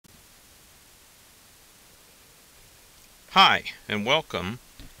Hi, and welcome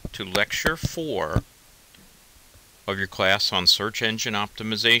to Lecture 4 of your class on Search Engine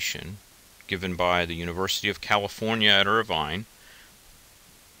Optimization, given by the University of California at Irvine.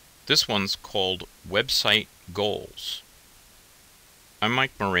 This one's called Website Goals. I'm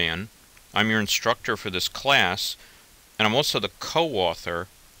Mike Moran. I'm your instructor for this class, and I'm also the co-author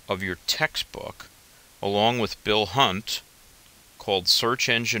of your textbook, along with Bill Hunt, called Search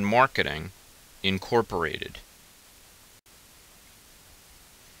Engine Marketing Incorporated.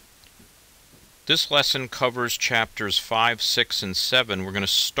 This lesson covers chapters 5, 6, and 7. We're going to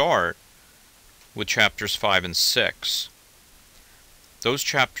start with chapters 5 and 6. Those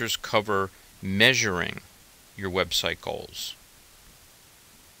chapters cover measuring your website goals.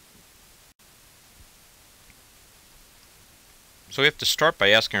 So we have to start by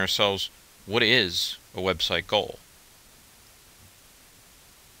asking ourselves, what is a website goal?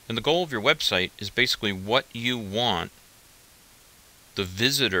 And the goal of your website is basically what you want the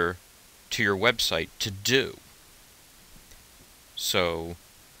visitor to your website to do. So,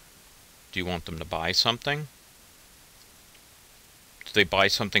 do you want them to buy something? Do they buy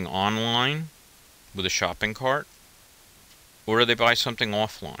something online with a shopping cart? Or do they buy something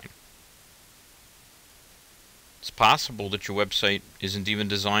offline? It's possible that your website isn't even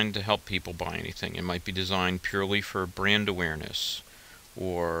designed to help people buy anything. It might be designed purely for brand awareness.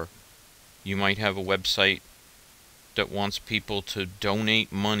 Or you might have a website that wants people to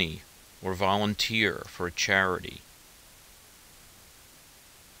donate money or volunteer for a charity.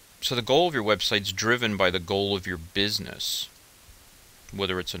 So the goal of your website is driven by the goal of your business,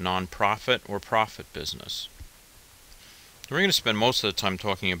 whether it's a non-profit or profit business. We're going to spend most of the time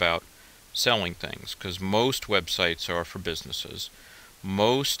talking about selling things, because most websites are for businesses.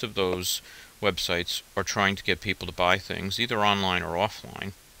 Most of those websites are trying to get people to buy things, either online or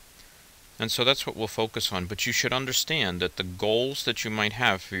offline. And so that's what we'll focus on. But you should understand that the goals that you might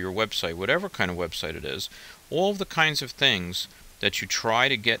have for your website, whatever kind of website it is, all of the kinds of things that you try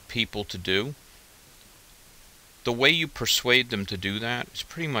to get people to do, the way you persuade them to do that is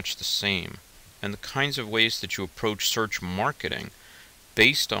pretty much the same. And the kinds of ways that you approach search marketing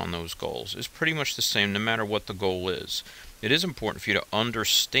based on those goals is pretty much the same no matter what the goal is. It is important for you to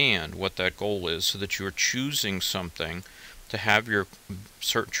understand what that goal is so that you are choosing something to have your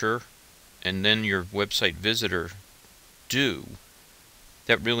searcher and then your website visitor do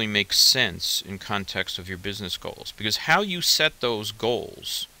that really makes sense in context of your business goals. Because how you set those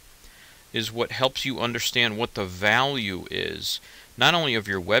goals is what helps you understand what the value is, not only of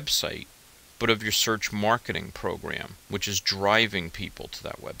your website, but of your search marketing program, which is driving people to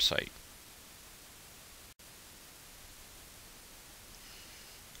that website.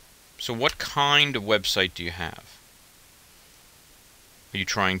 So what kind of website do you have? Are you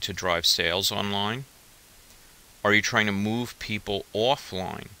trying to drive sales online? Are you trying to move people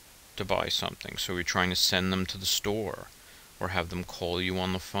offline to buy something? So you're trying to send them to the store or have them call you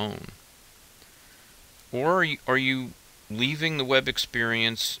on the phone? Or are you leaving the web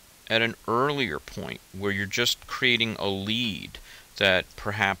experience at an earlier point where you're just creating a lead that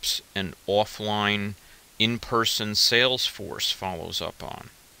perhaps an offline in-person sales force follows up on?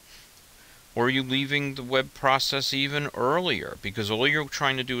 Or are you leaving the web process even earlier because all you're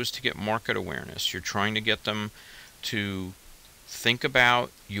trying to do is to get market awareness? You're trying to get them to think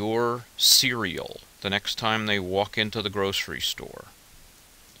about your cereal the next time they walk into the grocery store.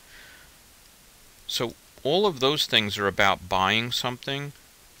 So all of those things are about buying something.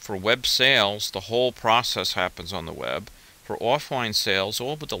 For web sales, the whole process happens on the web. For offline sales,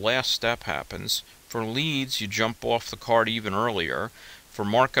 all but the last step happens. For leads, you jump off the cart even earlier. For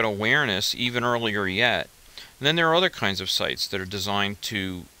market awareness, even earlier yet. And then there are other kinds of sites that are designed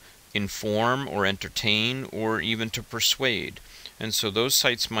to inform or entertain or even to persuade. And so those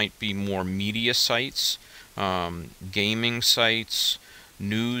sites might be more media sites, gaming sites,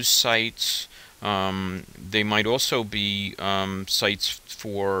 news sites. They might also be sites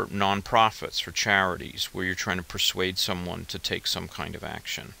for nonprofits, for charities, where you're trying to persuade someone to take some kind of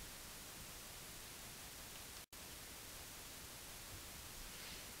action.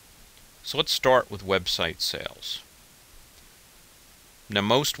 So let's start with website sales. Now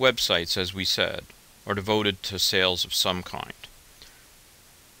most websites, as we said, are devoted to sales of some kind.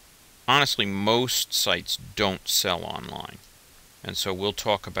 Honestly, most sites don't sell online. And so we'll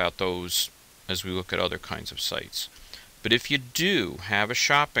talk about those as we look at other kinds of sites. But if you do have a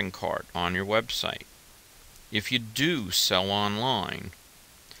shopping cart on your website, if you do sell online,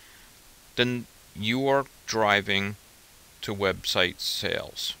 then you are driving to website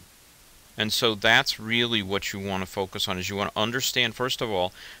sales. And so that's really what you want to focus on, is you want to understand, first of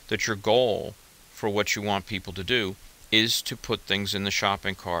all, that your goal for what you want people to do is to put things in the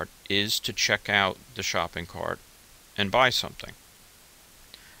shopping cart, is to check out the shopping cart and buy something.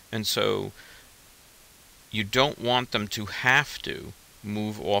 And so you don't want them to have to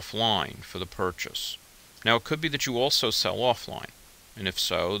move offline for the purchase. Now, it could be that you also sell offline, and if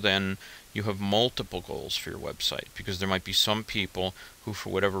so, then you have multiple goals for your website, because there might be some people who, for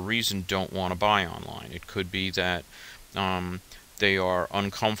whatever reason, don't want to buy online. It could be that they are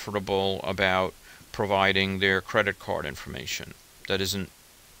uncomfortable about providing their credit card information. That isn't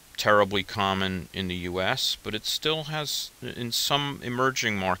terribly common in the US, but it still has, in some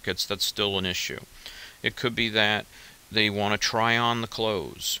emerging markets, that's still an issue. It could be that they want to try on the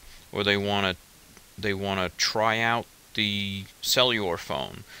clothes, or they want to try out the cellular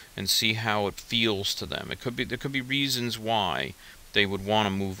phone and see how it feels to them. There could be reasons why they would want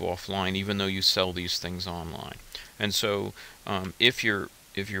to move offline, even though you sell these things online. And so, if your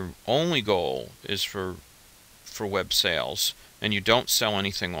only goal is for web sales, and you don't sell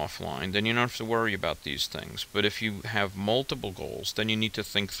anything offline, then you don't have to worry about these things. But if you have multiple goals, then you need to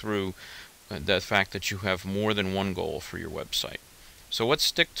think through the fact that you have more than one goal for your website. So let's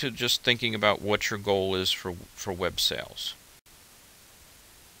stick to just thinking about what your goal is for web sales.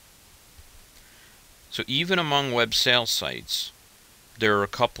 So even among web sales sites, there are a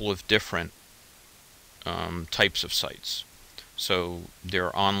couple of different types of sites. So there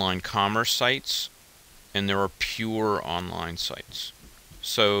are online commerce sites, and there are pure online sites.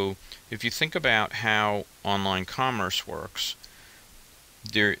 So if you think about how online commerce works,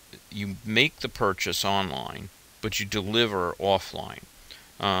 you make the purchase online, but you deliver offline.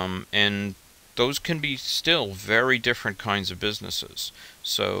 And those can be still very different kinds of businesses.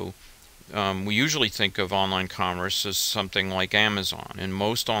 So we usually think of online commerce as something like Amazon, and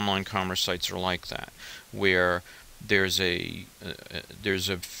most online commerce sites are like that, where there's a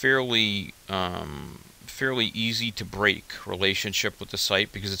fairly easy to break relationship with the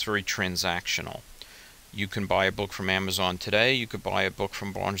site, because it's very transactional. You can buy a book from Amazon today, you could buy a book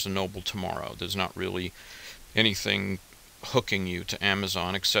from Barnes & Noble tomorrow. There's not really anything hooking you to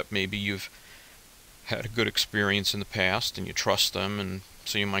Amazon, except maybe you've had a good experience in the past and you trust them, and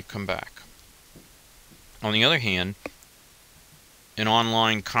so you might come back. On the other hand, an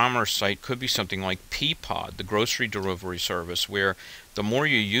online commerce site could be something like Peapod, the grocery delivery service, where the more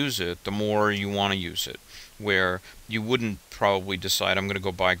you use it, the more you want to use it, where you wouldn't probably decide, I'm going to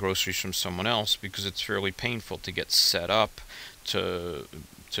go buy groceries from someone else, because it's fairly painful to get set up, to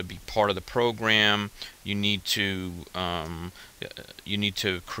be part of the program. You need to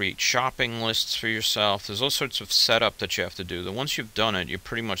create shopping lists for yourself. There's all sorts of setup that you have to do. That once you've done it, you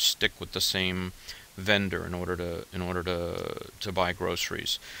pretty much stick with the same vendor in order to buy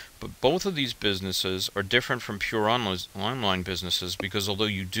groceries. But both of these businesses are different from pure online businesses, because although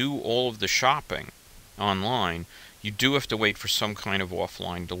you do all of the shopping online, you do have to wait for some kind of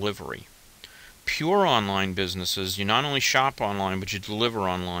offline delivery. Pure online businesses, you not only shop online, but you deliver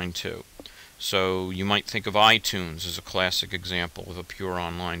online too. So you might think of iTunes as a classic example of a pure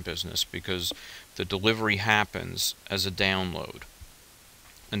online business, because the delivery happens as a download.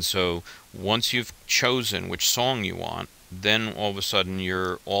 And so once you've chosen which song you want, then all of a sudden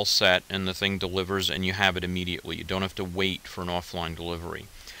you're all set and the thing delivers and you have it immediately. You don't have to wait for an offline delivery.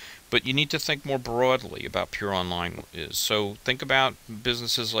 But you need to think more broadly about pure online is. So think about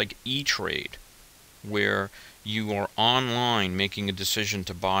businesses like E-Trade, where you are online making a decision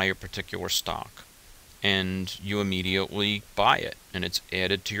to buy a particular stock, and you immediately buy it, and it's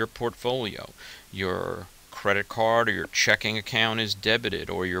added to your portfolio. Your credit card or your checking account is debited,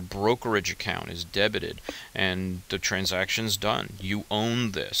 or your brokerage account is debited, and the transaction's done. You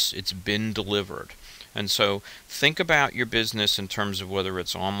own this. It's been delivered. And so think about your business in terms of whether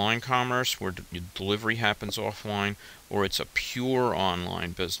it's online commerce, where delivery happens offline, or it's a pure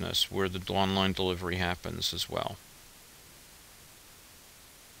online business where the online delivery happens as well.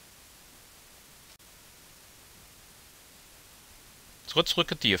 So let's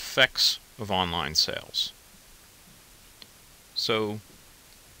look at the effects of online sales. So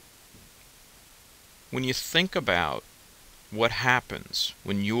when you think about what happens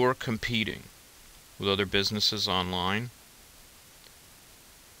when you're competing with other businesses online,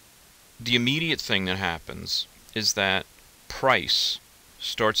 the immediate thing that happens is that price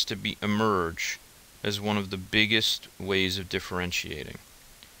starts to emerge as one of the biggest ways of differentiating.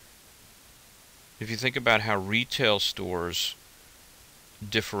 If you think about how retail stores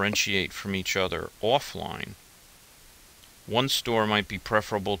differentiate from each other offline, one store might be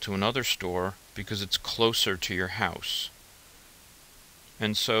preferable to another store because it's closer to your house.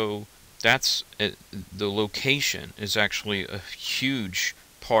 And so that's the location is actually a huge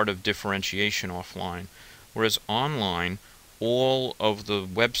part of differentiation offline, whereas online, all of the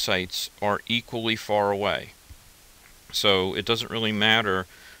websites are equally far away. So it doesn't really matter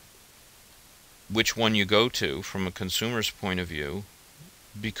which one you go to from a consumer's point of view,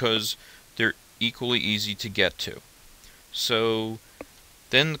 because they're equally easy to get to. So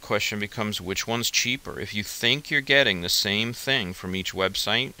then the question becomes, which one's cheaper? If you think you're getting the same thing from each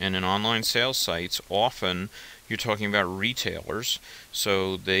website, and in online sales sites, often you're talking about retailers,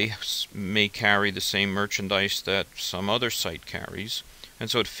 so they may carry the same merchandise that some other site carries, and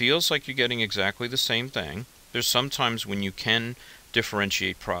so it feels like you're getting exactly the same thing. There's sometimes when you can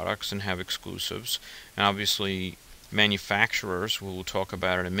differentiate products and have exclusives, and obviously manufacturers, we'll talk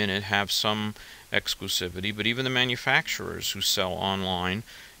about in a minute, have some exclusivity, but even the manufacturers who sell online,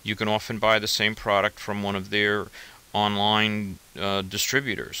 you can often buy the same product from one of their online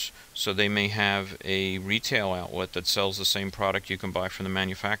distributors. So they may have a retail outlet that sells the same product you can buy from the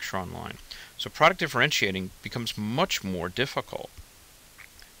manufacturer online. So product differentiating becomes much more difficult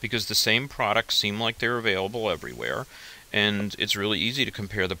because the same products seem like they're available everywhere, and it's really easy to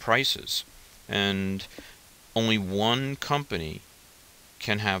compare the prices. And only one company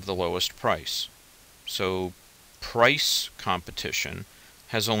can have the lowest price. So price competition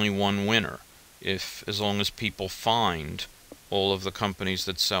has only one winner, as long as people find all of the companies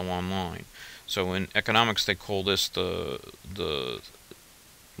that sell online. So in economics they call this the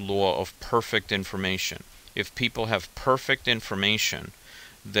law of perfect information. If people have perfect information,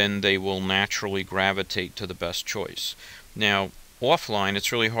 then they will naturally gravitate to the best choice. Now, offline,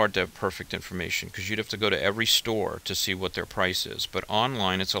 it's really hard to have perfect information because you'd have to go to every store to see what their price is. But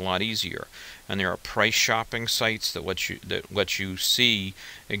online, it's a lot easier, and there are price shopping sites that let you see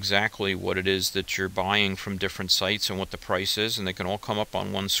exactly what it is that you're buying from different sites and what the price is, and they can all come up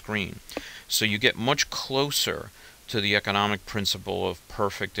on one screen. So you get much closer to the economic principle of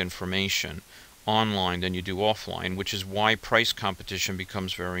perfect information online than you do offline, which is why price competition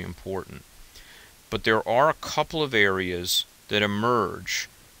becomes very important. But there are a couple of areas that emerge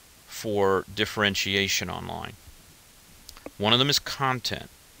for differentiation online. One of them is content.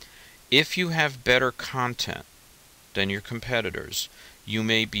 If you have better content than your competitors, you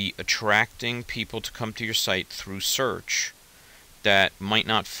may be attracting people to come to your site through search that might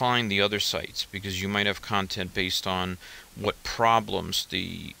not find the other sites, because you might have content based on what problems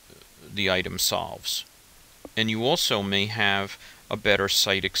the item solves. And you also may have a better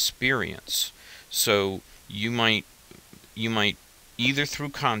site experience. So you might either through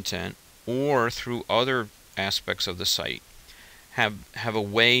content or through other aspects of the site have a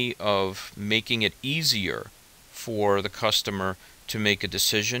way of making it easier for the customer to make a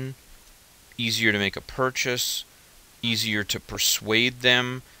decision, easier to make a purchase, easier to persuade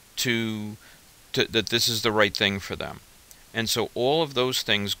them that this is the right thing for them. And so all of those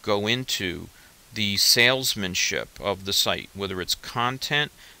things go into the salesmanship of the site, whether it's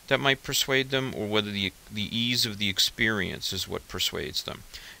content that might persuade them or whether the ease of the experience is what persuades them.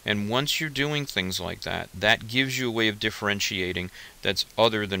 And once you're doing things like that, that gives you a way of differentiating that's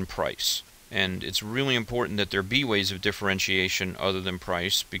other than price. And it's really important that there be ways of differentiation other than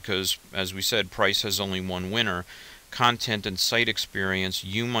price, because, as we said, price has only one winner. Content and site experience,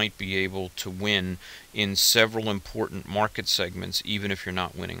 you might be able to win in several important market segments, even if you're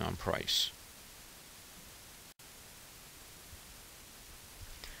not winning on price.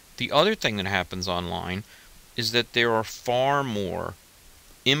 The other thing that happens online is that there are far more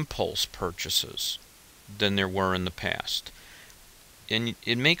impulse purchases than there were in the past. And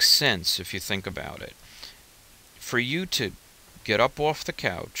it makes sense if you think about it. For you to get up off the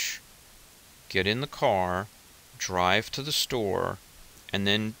couch, get in the car, drive to the store, and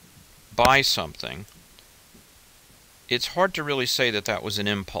then buy something, it's hard to really say that that was an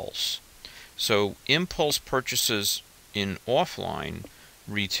impulse. So impulse purchases in offline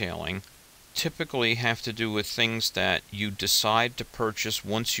retailing typically have to do with things that you decide to purchase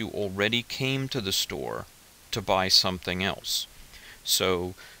once you already came to the store to buy something else.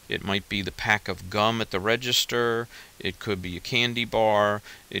 So it might be the pack of gum at the register, it could be a candy bar,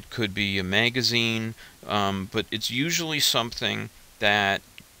 it could be a magazine, but it's usually something that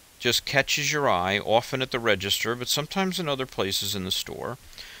just catches your eye, often at the register, but sometimes in other places in the store,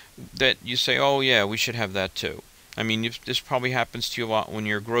 that you say, oh yeah, we should have that too. I mean, this probably happens to you a lot when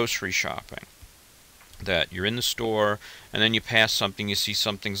you're grocery shopping, that you're in the store and then you pass something, you see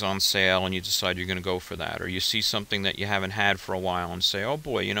something's on sale and you decide you're going to go for that, or you see something that you haven't had for a while and say, oh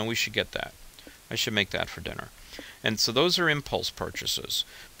boy, you know, we should get that. I should make that for dinner. And so those are impulse purchases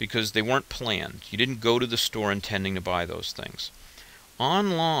because they weren't planned. You didn't go to the store intending to buy those things.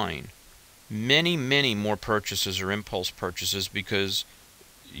 Online, many more purchases are impulse purchases because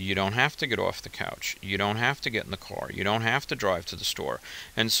you don't have to get off the couch. You don't have to get in the car. You don't have to drive to the store.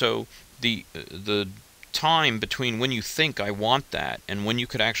 And so the time between when you think I want that and when you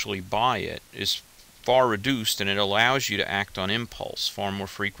could actually buy it is far reduced, and it allows you to act on impulse far more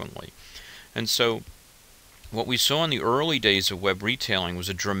frequently. And so what we saw in the early days of web retailing was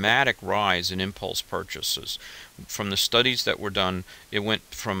a dramatic rise in impulse purchases. From the studies that were done, it went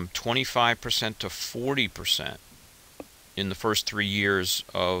from 25% to 40% in the first 3 years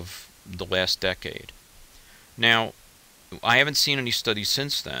of the last decade. Now, I haven't seen any studies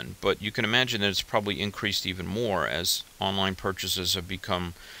since then, but you can imagine that it's probably increased even more as online purchases have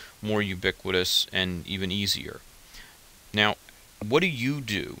become more ubiquitous and even easier. Now, what do you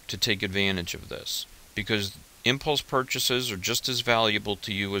do to take advantage of this? Because impulse purchases are just as valuable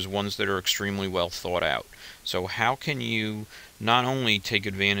to you as ones that are extremely well thought out. So how can you not only take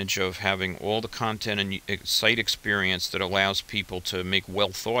advantage of having all the content and site experience that allows people to make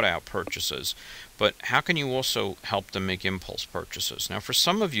well thought out purchases, but how can you also help them make impulse purchases? Now, for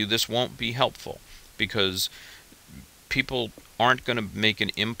some of you, this won't be helpful because people aren't going to make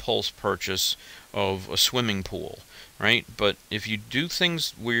an impulse purchase of a swimming pool, right? But if you do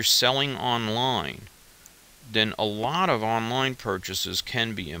things where you're selling online, then a lot of online purchases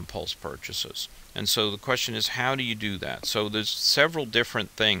can be impulse purchases. And so the question is, how do you do that? So there's several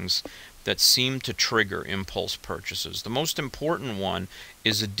different things that seem to trigger impulse purchases. The most important one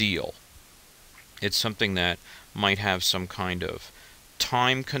is a deal. It's something that might have some kind of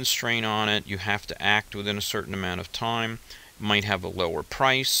time constraint on it. You have to act within a certain amount of time. It might have a lower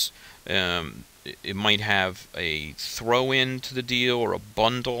price. It might have a throw-in to the deal or a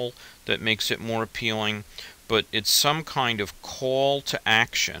bundle that makes it more appealing. But it's some kind of call to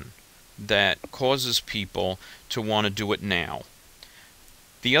action that causes people to want to do it now.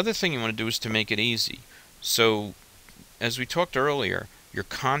 The other thing you want to do is to make it easy. So, as we talked earlier, your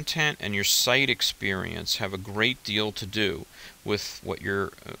content and your site experience have a great deal to do with what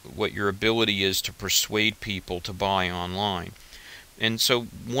your ability is to persuade people to buy online. And so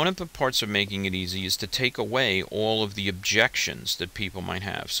one of the parts of making it easy is to take away all of the objections that people might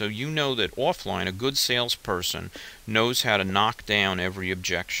have. So you know that offline, a good salesperson knows how to knock down every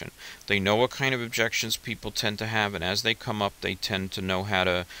objection. They know what kind of objections people tend to have, and as they come up, they tend to know how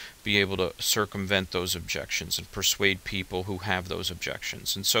to be able to circumvent those objections and persuade people who have those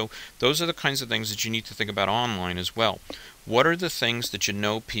objections. And so those are the kinds of things that you need to think about online as well. What are the things that you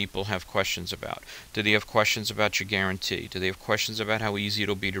know people have questions about? Do they have questions about your guarantee? Do they have questions about how easy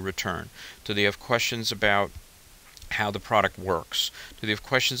it'll be to return? Do they have questions about how the product works? Do they have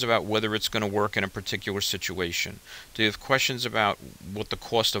questions about whether it's going to work in a particular situation? Do they have questions about what the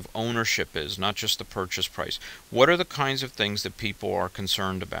cost of ownership is, not just the purchase price? What are the kinds of things that people are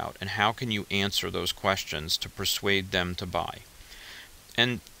concerned about, and how can you answer those questions to persuade them to buy?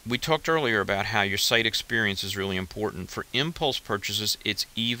 And we talked earlier about how your site experience is really important. For impulse purchases, it's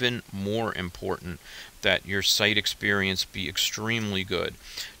even more important that your site experience be extremely good.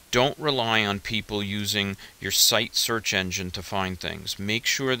 Don't rely on people using your site search engine to find things. Make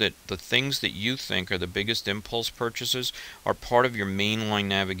sure that the things that you think are the biggest impulse purchases are part of your mainline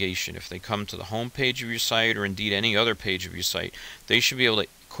navigation. If they come to the home page of your site, or indeed any other page of your site, they should be able to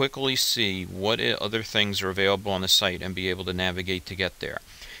quickly see what other things are available on the site and be able to navigate to get there.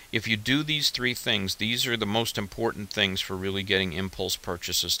 If you do these three things, these are the most important things for really getting impulse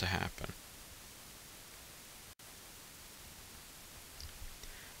purchases to happen.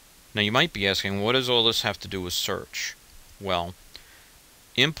 Now you might be asking, what does all this have to do with search? Well,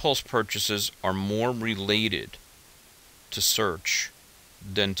 impulse purchases are more related to search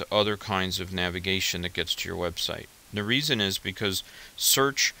than to other kinds of navigation that gets to your website. The reason is because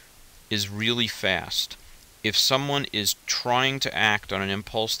search is really fast. If someone is trying to act on an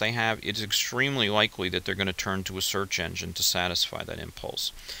impulse they have, it's extremely likely that they're going to turn to a search engine to satisfy that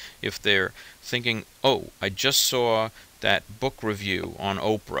impulse. If they're thinking, oh, I just saw that book review on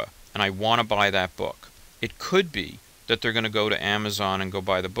Oprah and I want to buy that book, it could be that they're going to go to Amazon and go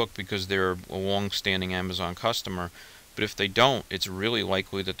buy the book because they're a long-standing Amazon customer. But if they don't, it's really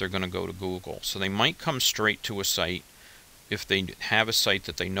likely that they're going to go to Google. So they might come straight to a site if they have a site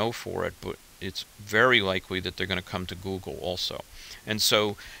that they know for it, but it's very likely that they're going to come to Google also. And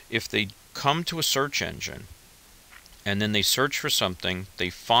so if they come to a search engine and then they search for something, they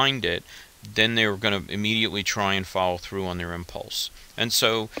find it, then they're going to immediately try and follow through on their impulse. And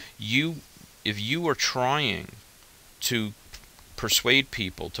so if you are trying to persuade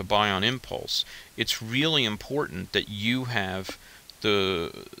people to buy on impulse, it's really important that you have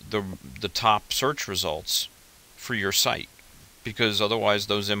the top search results for your site, because otherwise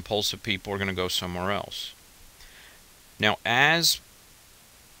those impulsive people are going to go somewhere else. Now, as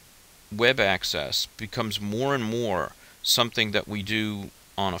web access becomes more and more something that we do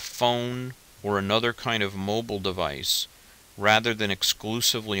on a phone or another kind of mobile device rather than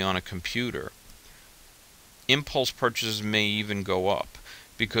exclusively on a computer, impulse purchases may even go up.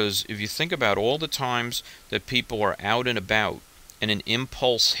 Because if you think about all the times that people are out and about and an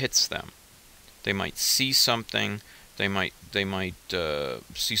impulse hits them, they might see something, they might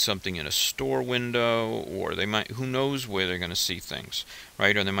see something in a store window, or they might, who knows where they're going to see things,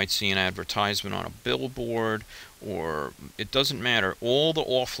 right? Or they might see an advertisement on a billboard, or it doesn't matter. All the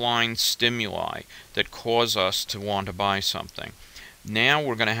offline stimuli that cause us to want to buy something. Now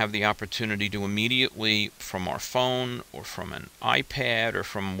we're going to have the opportunity to immediately, from our phone or from an iPad or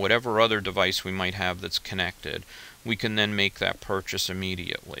from whatever other device we might have that's connected, we can then make that purchase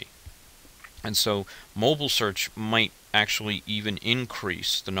immediately. And so mobile search might actually even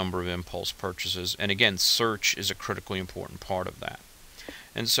increase the number of impulse purchases. And again, search is a critically important part of that.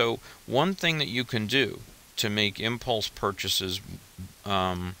 And so one thing that you can do to make impulse purchases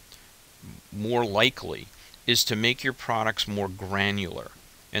more likely is to make your products more granular.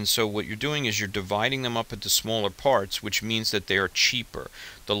 And so what you're doing is you're dividing them up into smaller parts, which means that they are cheaper.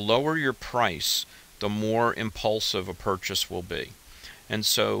 The lower your price, the more impulsive a purchase will be. And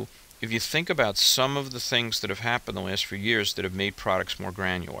so if you think about some of the things that have happened the last few years that have made products more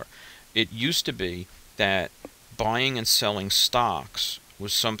granular, it used to be that buying and selling stocks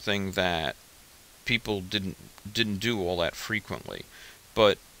was something that people didn't do all that frequently.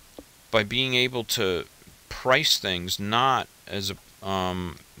 But by being able to price things not as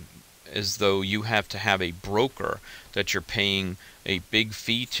though you have to have a broker that you're paying a big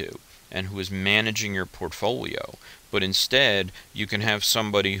fee to and who is managing your portfolio, but instead you can have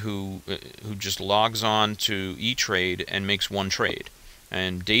somebody who just logs on to E-Trade and makes one trade.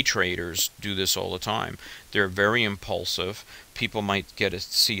 And day traders do this all the time. They're very impulsive. People might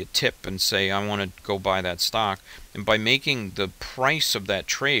see a tip and say, I want to go buy that stock. And by making the price of that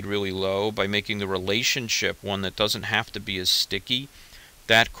trade really low, by making the relationship one that doesn't have to be as sticky,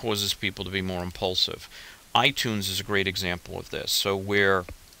 that causes people to be more impulsive. iTunes is a great example of this. So where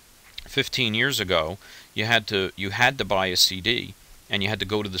 15 years ago you had to buy a CD and you had to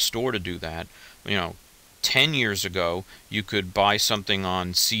go to the store to do that, 10 years ago, you could buy something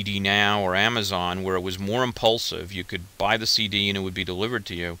on CD Now or Amazon where it was more impulsive. You could buy the CD and it would be delivered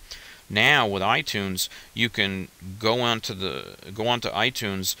to you. Now with iTunes, you can go onto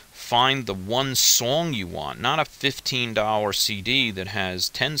iTunes, find the one song you want, not a $15 CD that has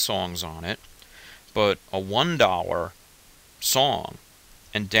 10 songs on it, but a $1 song,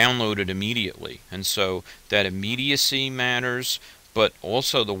 and download it immediately. And so that immediacy matters. But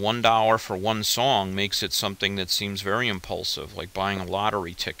also the $1 for one song makes it something that seems very impulsive, like buying a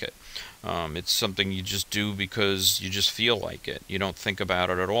lottery ticket. It's something you just do because you just feel like it. You don't think about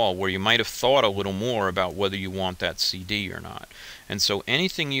it at all, where you might have thought a little more about whether you want that CD or not. And so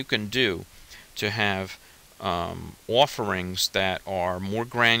anything you can do to have offerings that are more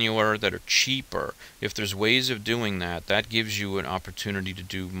granular, that are cheaper, if there's ways of doing that, that gives you an opportunity to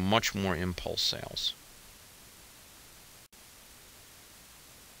do much more impulse sales.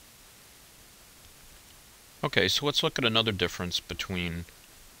 Okay, so let's look at another difference between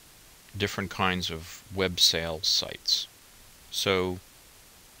different kinds of web sales sites. So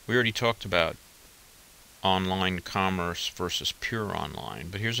we already talked about online commerce versus pure online,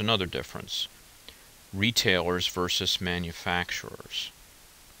 but here's another difference. Retailers versus manufacturers.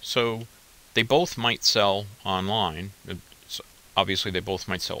 So they both might sell online. Obviously they both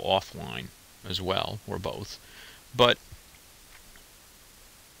might sell offline as well, or both. But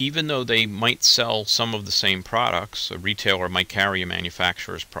even though they might sell some of the same products, a retailer might carry a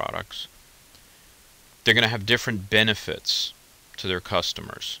manufacturer's products, they're going to have different benefits to their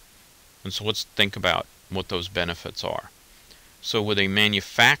customers. And so let's think about what those benefits are. So with a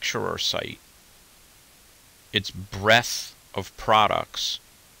manufacturer site, its breadth of products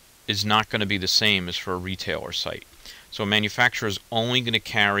is not going to be the same as for a retailer site. So a manufacturer is only going to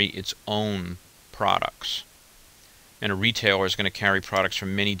carry its own products. And a retailer is going to carry products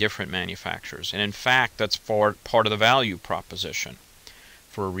from many different manufacturers. And in fact, that's part of the value proposition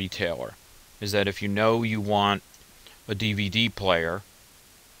for a retailer, is that if you know you want a DVD player,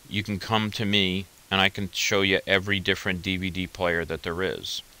 you can come to me and I can show you every different DVD player that there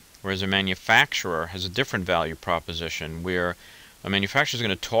is. Whereas a manufacturer has a different value proposition, where a manufacturer is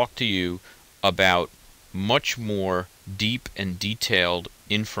going to talk to you about much more deep and detailed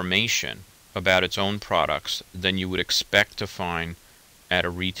information about its own products than you would expect to find at a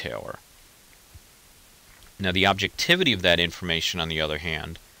retailer. Now, the objectivity of that information, on the other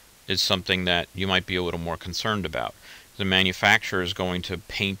hand, is something that you might be a little more concerned about. The manufacturer is going to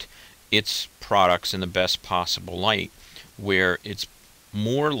paint its products in the best possible light, where it's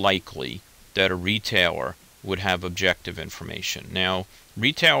more likely that a retailer would have objective information. Now,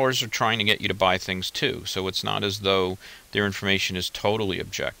 retailers are trying to get you to buy things too, so it's not as though their information is totally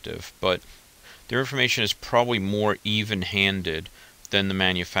objective, but their information is probably more even-handed than the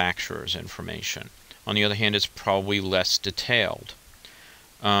manufacturer's information. On the other hand, it's probably less detailed.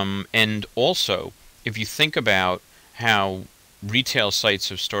 And also, if you think about how retail sites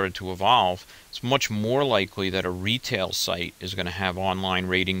have started to evolve, it's much more likely that a retail site is going to have online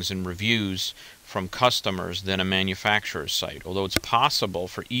ratings and reviews from customers than a manufacturer's site, although it's possible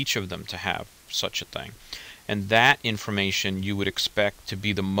for each of them to have such a thing. And that information you would expect to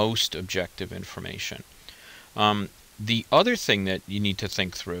be the most objective information. The other thing that you need to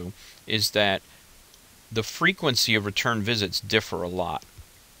think through is that the frequency of return visits differ a lot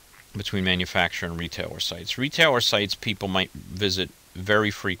between manufacturer and retailer sites. Retailer sites people might visit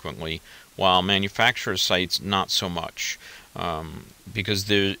very frequently, while manufacturer sites not so much. Because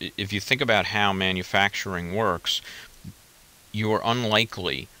if you think about how manufacturing works, you're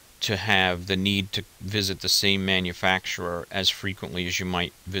unlikely to have the need to visit the same manufacturer as frequently as you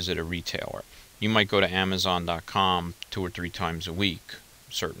might visit a retailer. You might go to Amazon.com 2 or 3 times a week,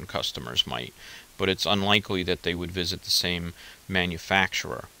 certain customers might, but it's unlikely that they would visit the same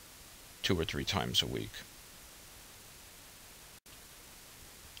manufacturer 2 or 3 times a week.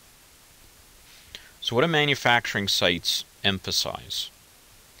 So what do manufacturing sites emphasize?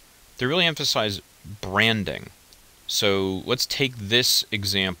 They really emphasize branding. So let's take this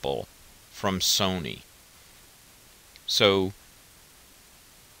example from Sony. So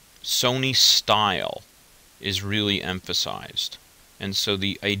Sony style is really emphasized. And so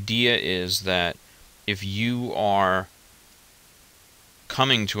the idea is that if you are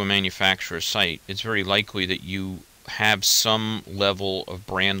coming to a manufacturer's site, it's very likely that you have some level of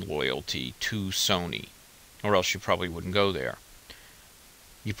brand loyalty to Sony, or else you probably wouldn't go there.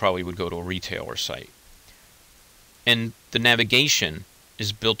 You probably would go to a retailer site. And the navigation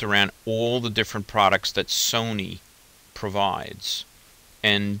is built around all the different products that Sony provides.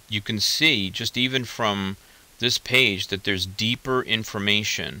 And you can see, just even from this page, that there's deeper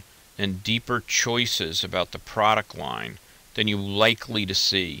information and deeper choices about the product line than you're likely to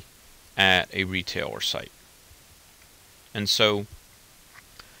see at a retailer site. And so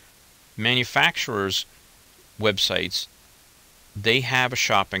manufacturers' websites, they have a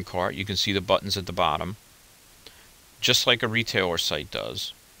shopping cart. You can see the buttons at the bottom, just like a retailer site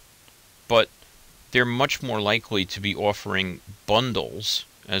does. But they're much more likely to be offering bundles,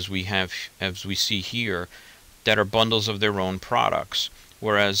 as we see here, that are bundles of their own products.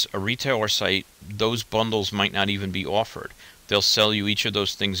 Whereas a retailer site, those bundles might not even be offered. They'll sell you each of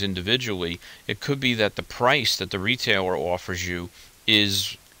those things individually. It could be that the price that the retailer offers you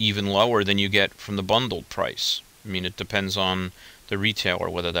is even lower than you get from the bundled price. I mean, it depends on the retailer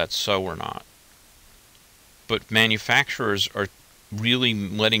whether that's so or not. But manufacturers are really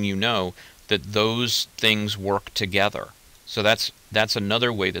letting you know that those things work together. So that's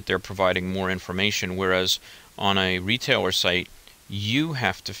another way that they're providing more information, whereas on a retailer site, you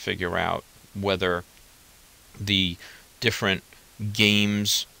have to figure out whether the different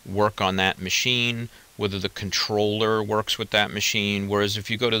games work on that machine, whether the controller works with that machine. Whereas if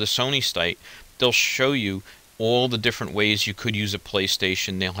you go to the Sony site, they'll show you all the different ways you could use a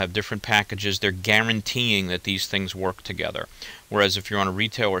PlayStation. They'll have different packages. They're guaranteeing that these things work together. Whereas if you're on a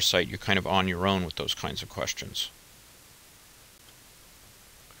retailer site, you're kind of on your own with those kinds of questions.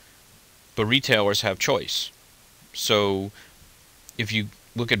 But retailers have choice. So if you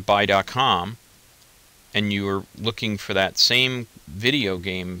look at buy.com and you're looking for that same video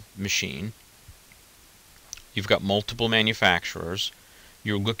game machine, you've got multiple manufacturers.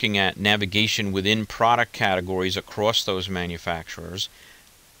 You're looking at navigation within product categories across those manufacturers,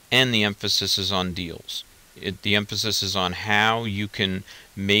 and the emphasis is on deals. The emphasis is on how you can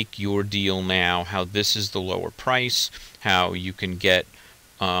make your deal now, how this is the lower price, how you can get,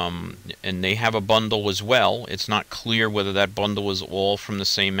 and they have a bundle as well. It's not clear whether that bundle is all from the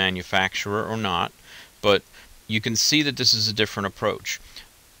same manufacturer or not, but you can see that this is a different approach.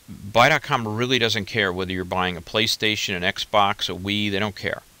 Buy.com really doesn't care whether you're buying a PlayStation, an Xbox, a Wii. They don't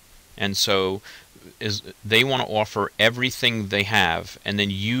care. And so they want to offer everything they have, and then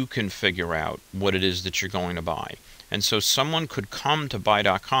you can figure out what it is that you're going to buy. And so someone could come to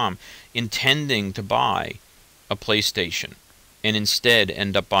Buy.com intending to buy a PlayStation and instead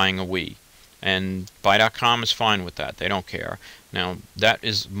end up buying a Wii. And Buy.com is fine with that. They don't care. Now, that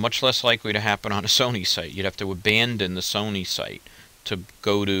is much less likely to happen on a Sony site. You'd have to abandon the Sony site to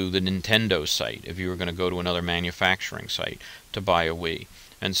go to the Nintendo site if you were going to go to another manufacturing site to buy a Wii.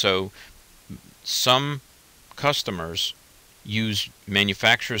 And so some customers use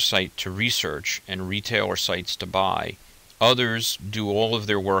manufacturer's site to research and retailer sites to buy. Others do all of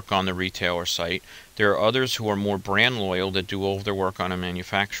their work on the retailer site. There are others who are more brand loyal that do all of their work on a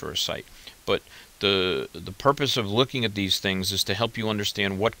manufacturer's site. But the purpose of looking at these things is to help you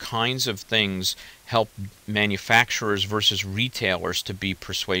understand what kinds of things help manufacturers versus retailers to be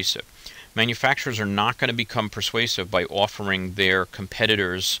persuasive. Manufacturers are not going to become persuasive by offering their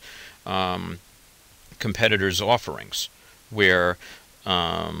competitors offerings, where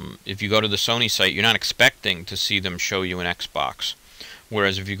if you go to the Sony site, you're not expecting to see them show you an Xbox,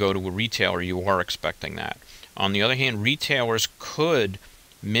 whereas if you go to a retailer, you are expecting that. On the other hand, retailers could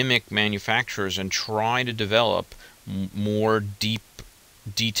mimic manufacturers and try to develop more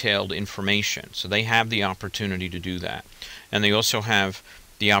detailed information. So they have the opportunity to do that. And they also have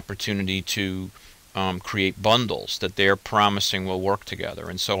the opportunity to create bundles that they're promising will work together.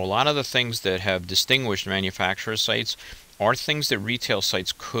 And so a lot of the things that have distinguished manufacturer sites are things that retail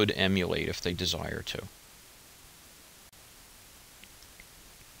sites could emulate if they desire to.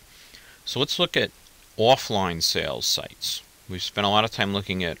 So let's look at offline sales sites. We've spent a lot of time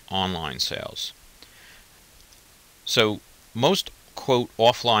looking at online sales. So most, quote,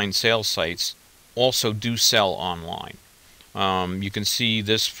 offline sales sites also do sell online. You can see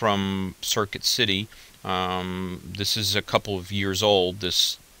this from Circuit City. This is a couple of years old,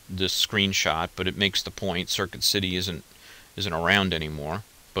 this screenshot, but it makes the point. Circuit City isn't around anymore,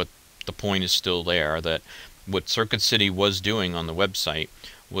 but the point is still there, that what Circuit City was doing on the website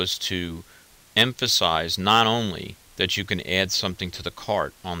was to emphasize not only that you can add something to the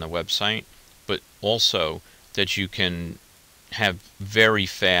cart on the website, but also that you can have very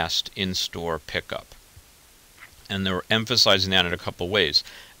fast in-store pickup. And they're emphasizing that in a couple of ways.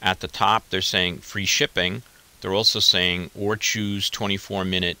 At the top, they're saying free shipping. They're also saying, or choose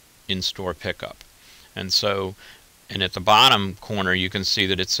 24-minute in-store pickup. And so, and at the bottom corner, you can see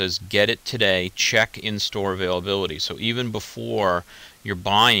that it says, get it today, check in-store availability. So even before you're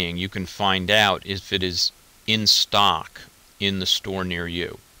buying, you can find out if it is in stock in the store near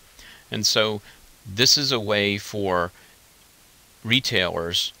you. And so this is a way for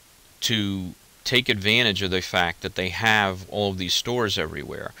retailers to take advantage of the fact that they have all of these stores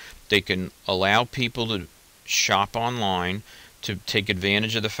everywhere. They can allow people to shop online, to take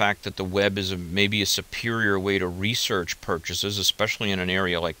advantage of the fact that the web is maybe a superior way to research purchases, especially in an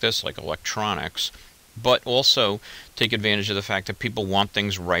area like this, like electronics, but also take advantage of the fact that people want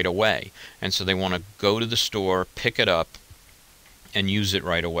things right away. And so they want to go to the store, pick it up, and use it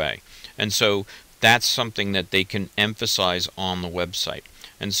right away. And so that's something that they can emphasize on the website.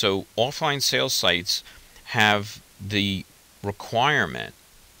 And so offline sales sites have the requirement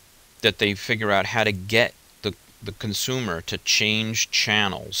that they figure out how to get the consumer to change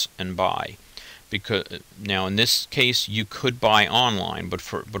channels and buy. Because now in this case you could buy online, but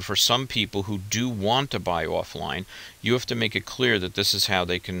for some people who do want to buy offline, you have to make it clear that this is how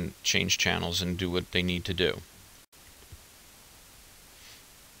they can change channels and do what they need to do.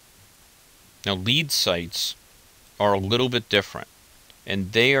 Now lead sites are a little bit different,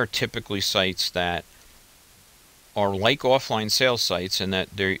 and they are typically sites that are like offline sales sites in that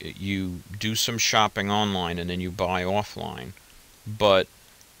you do some shopping online and then you buy offline, but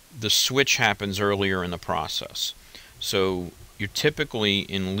the switch happens earlier in the process. So you're typically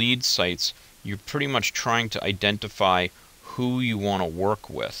in lead sites, you're pretty much trying to identify who you want to work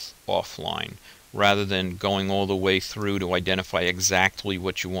with offline, rather than going all the way through to identify exactly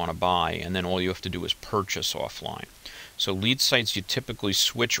what you want to buy, and then all you have to do is purchase offline. So lead sites, you typically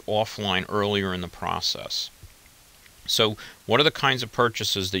switch offline earlier in the process. So what are the kinds of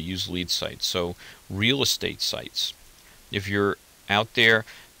purchases that use lead sites? So real estate sites. If you're out there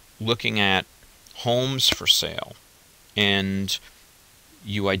looking at homes for sale and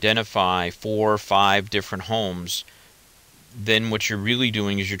you identify 4 or 5 different homes, then what you're really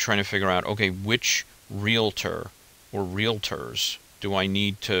doing is you're trying to figure out, okay, which realtor or realtors do I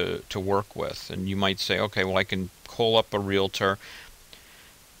need to work with? And you might say, okay, well, I can call up a realtor.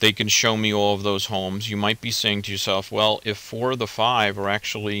 They can show me all of those homes. You might be saying to yourself, well, if 4 of the 5 are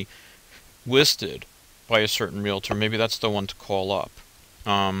actually listed by a certain realtor, maybe that's the one to call up.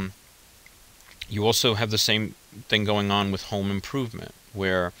 You also have the same thing going on with home improvement,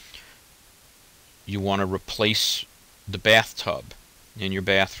 where you want to replace the bathtub in your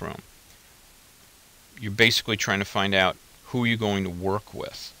bathroom. You're basically trying to find out who you're going to work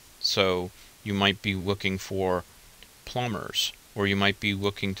with. So you might be looking for plumbers, or you might be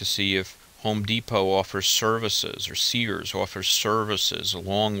looking to see if Home Depot offers services, or Sears offers services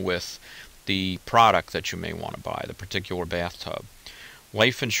along with the product that you may want to buy, the particular bathtub.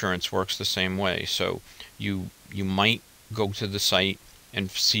 Life insurance works the same way. So you might go to the site and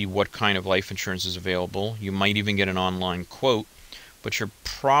see what kind of life insurance is available. You might even get an online quote, but you're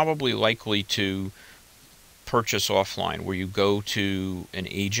probably likely to purchase offline, where you go to an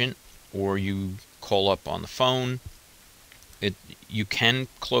agent or you call up on the phone. You can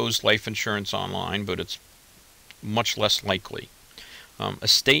close life insurance online, but it's much less likely.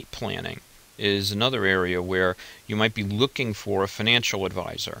 Estate planning is another area where you might be looking for a financial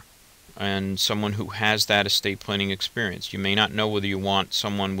advisor and someone who has that estate planning experience. You may not know whether you want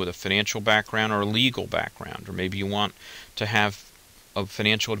someone with a financial background or a legal background, or maybe you want to have a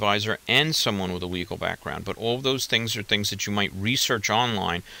financial advisor and someone with a legal background. But all of those things are things that you might research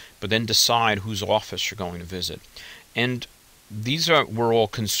online, but then decide whose office you're going to visit. And were all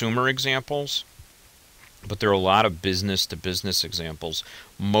consumer examples, but there are a lot of business-to-business examples.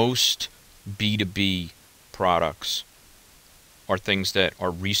 Most B2B products are things that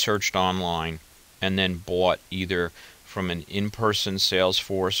are researched online and then bought either from an in-person sales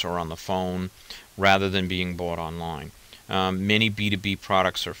force or on the phone, rather than being bought online. Many B2B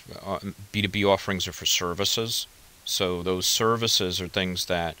products B2B offerings are for services. So those services are things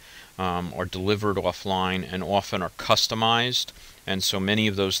that are delivered offline and often are customized. And so many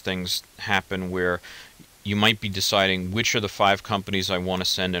of those things happen where you might be deciding which are the 5 companies I want to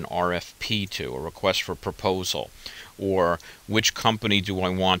send an RFP to, a request for proposal, or which company do I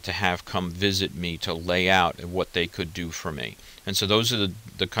want to have come visit me to lay out what they could do for me. And so those are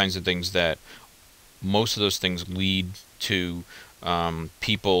the kinds of things that most of those things lead to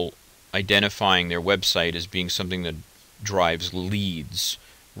people identifying their website as being something that drives leads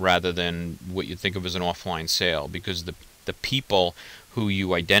rather than what you think of as an offline sale, because the people who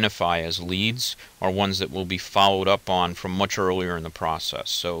you identify as leads are ones that will be followed up on from much earlier in the process.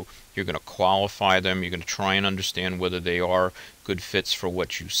 So you're going to qualify them, you're going to try and understand whether they are good fits for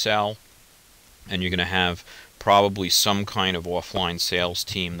what you sell, and you're going to have probably some kind of offline sales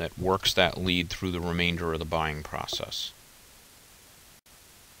team that works that lead through the remainder of the buying process.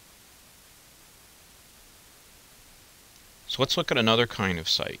 So let's look at another kind of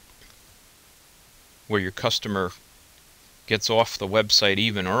site where your customer gets off the website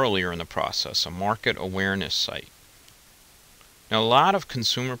even earlier in the process, a market awareness site. Now, a lot of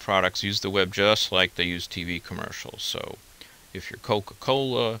consumer products use the web just like they use TV commercials. So if you're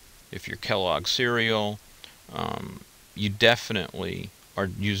Coca-Cola, if you're Kellogg's cereal, you definitely are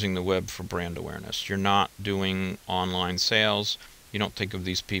using the web for brand awareness. You're not doing online sales. You don't think of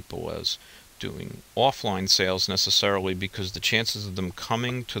these people as doing offline sales necessarily, because the chances of them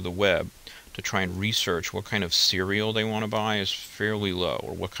coming to the web to try and research what kind of cereal they want to buy is fairly low,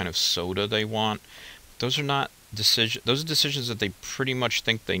 or what kind of soda they want. Those are not decisions. Those are decisions that they pretty much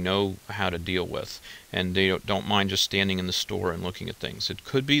think they know how to deal with, and they don't mind just standing in the store and looking at things. It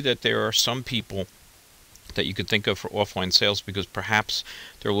could be that there are some people that you could think of for offline sales because perhaps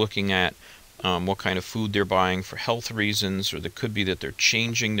they're looking at what kind of food they're buying for health reasons, or it could be that they're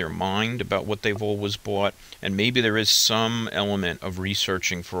changing their mind about what they've always bought, and maybe there is some element of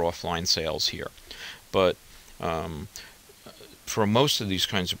researching for offline sales here. But for most of these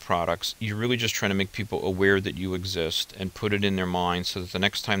kinds of products, you're really just trying to make people aware that you exist and put it in their mind so that the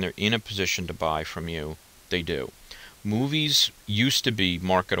next time they're in a position to buy from you, they do. Movies used to be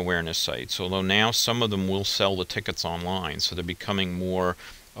market awareness sites, although now some of them will sell the tickets online, so they're becoming more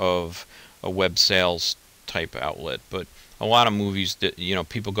of a web sales type outlet. But a lot of movies that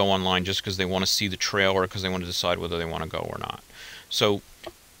people go online just because they want to see the trailer, because they want to decide whether they want to go or not. So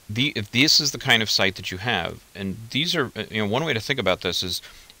if this is the kind of site that you have, and these are one way to think about this is,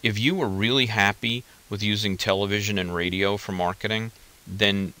 if you were really happy with using television and radio for marketing,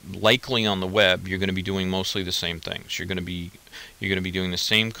 then likely on the web you're going to be doing mostly the same things. You're going to be doing the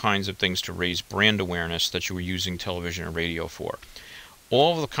same kinds of things to raise brand awareness that you were using television and radio for.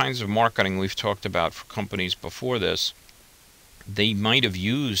 All of the kinds of marketing we've talked about for companies before this, they might have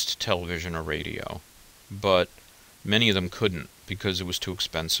used television or radio, but many of them couldn't because it was too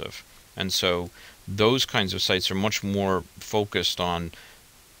expensive. And so those kinds of sites are much more focused on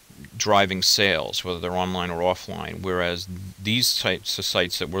driving sales, whether they're online or offline, whereas these types of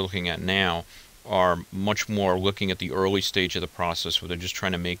sites that we're looking at now are much more looking at the early stage of the process, where they're just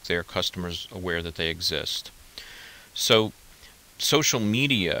trying to make their customers aware that they exist. So social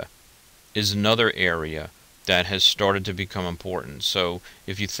media is another area that has started to become important. So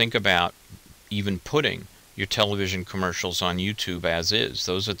if you think about even putting your television commercials on YouTube as is,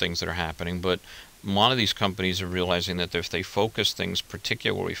 those are things that are happening. But a lot of these companies are realizing that if they focus things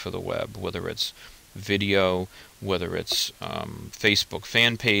particularly for the web, whether it's video, whether it's Facebook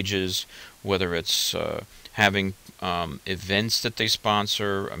fan pages, whether it's having events that they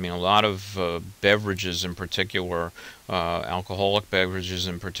sponsor. I mean, a lot of beverages in particular, alcoholic beverages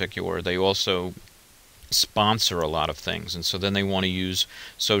in particular, they also sponsor a lot of things, and so then they want to use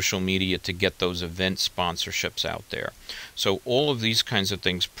social media to get those event sponsorships out there. So all of these kinds of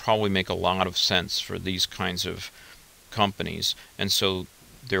things probably make a lot of sense for these kinds of companies, and so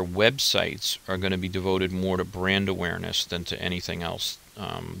their websites are going to be devoted more to brand awareness than to anything else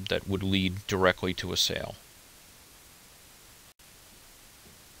that would lead directly to a sale.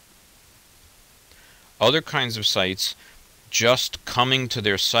 Other kinds of sites, just coming to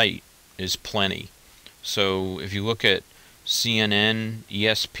their site is plenty. So if you look at CNN,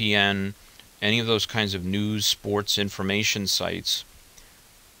 ESPN, any of those kinds of news, sports, information sites,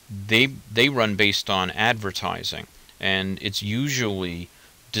 they run based on advertising, and it's usually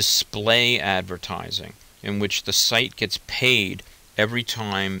display advertising in which the site gets paid every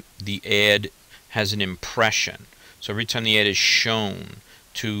time the ad has an impression. So every time the ad is shown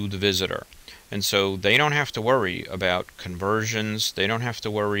to the visitor. And so they don't have to worry about conversions. They don't have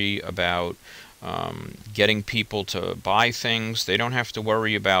to worry about getting people to buy things. They don't have to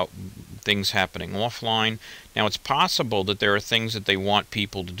worry about things happening offline. Now, it's possible that there are things that they want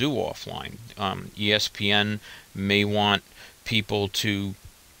people to do offline. ESPN may want people to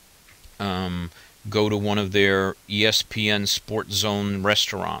go to one of their ESPN Sports Zone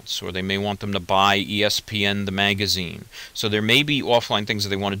restaurants, or they may want them to buy ESPN the magazine. So there may be offline things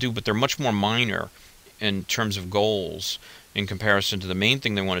that they want to do, but they're much more minor in terms of goals in comparison to the main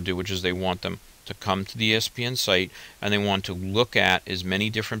thing they want to do, which is they want them to come to the ESPN site and they want to look at as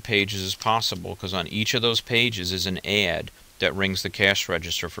many different pages as possible, because on each of those pages is an ad that rings the cash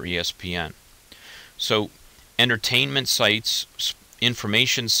register for ESPN. So entertainment sites,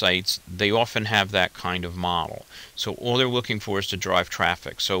 information sites, they often have that kind of model. So all they're looking for is to drive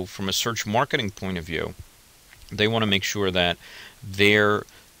traffic. So from a search marketing point of view, they want to make sure that their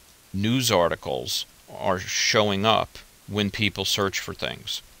news articles are showing up when people search for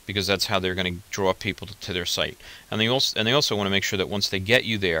things, because that's how they're going to draw people to their site. And they also want to make sure that once they get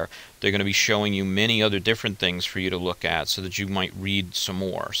you there, they're going to be showing you many other different things for you to look at so that you might read some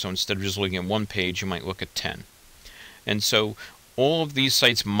more. So instead of just looking at one page, you might look at 10. And so all of these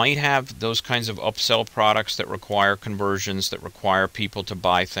sites might have those kinds of upsell products that require conversions, that require people to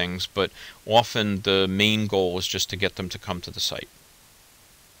buy things, but often the main goal is just to get them to come to the site.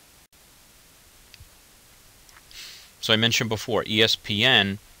 So I mentioned before,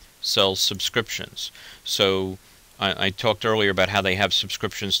 ESPN sells subscriptions. So I talked earlier about how they have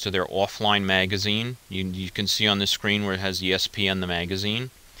subscriptions to their offline magazine. You can see on the screen where it has ESPN the magazine.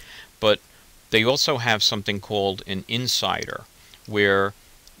 But they also have something called an insider, where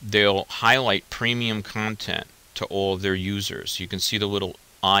they'll highlight premium content to all of their users. You can see the little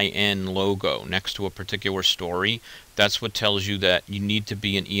IN logo next to a particular story. That's what tells you that you need to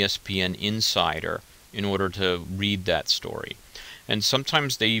be an ESPN insider in order to read that story. And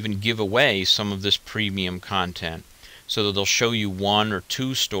sometimes they even give away some of this premium content, so that they'll show you one or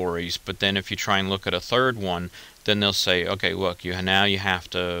two stories, but then if you try and look at a third one, then they'll say, okay, look, now you have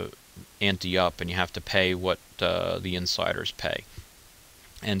to ante up and you have to pay what the insiders pay.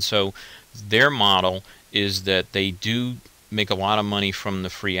 And so their model is that they do make a lot of money from the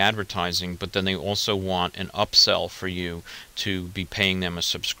free advertising, but then they also want an upsell for you to be paying them a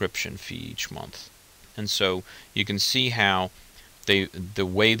subscription fee each month. And so you can see how the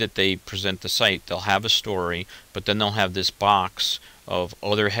way that they present the site, they'll have a story, but then they'll have this box of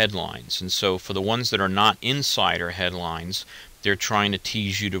other headlines. And so for the ones that are not insider headlines, they're trying to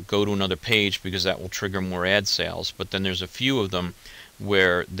tease you to go to another page because that will trigger more ad sales. But then there's a few of them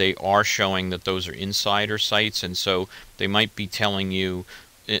where they are showing that those are insider sites, and so they might be telling you,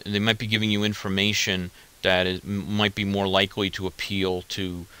 they might be giving you information that might be more likely to appeal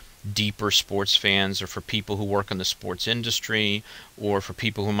to deeper sports fans, or for people who work in the sports industry, or for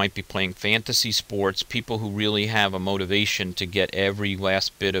people who might be playing fantasy sports, people who really have a motivation to get every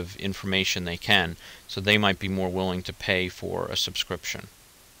last bit of information they can. So they might be more willing to pay for a subscription.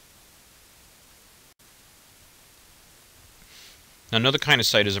 Another kind of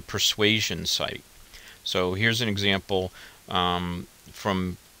site is a persuasion site. So here's an example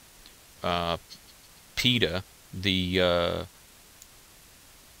from PETA, the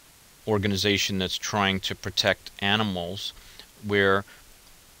organization that's trying to protect animals, where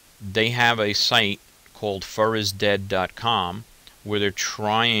they have a site called furisdead.com where they're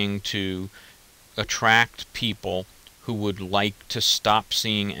trying to attract people who would like to stop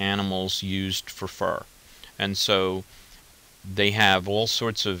seeing animals used for fur. And so they have all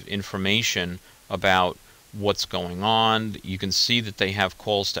sorts of information about what's going on. You can see that they have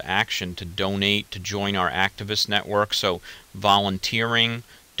calls to action to donate, to join our activist network. So volunteering,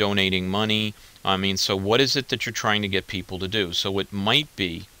 donating money. I mean, so what is it that you're trying to get people to do? So it might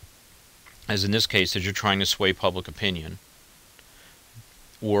be, as in this case, that you're trying to sway public opinion.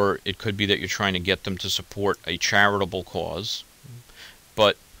 Or it could be that you're trying to get them to support a charitable cause.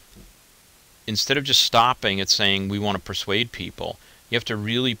 But instead of just stopping at saying we want to persuade people, you have to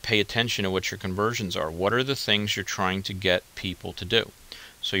really pay attention to what your conversions are. What are the things you're trying to get people to do?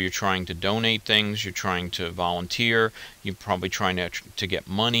 So you're trying to donate things, you're trying to volunteer, you're probably trying to get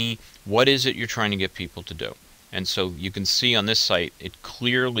money. What is it you're trying to get people to do? And so you can see on this site, it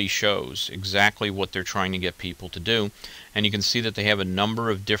clearly shows exactly what they're trying to get people to do. And you can see that they have a number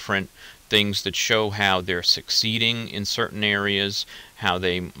of different things that show how they're succeeding in certain areas, how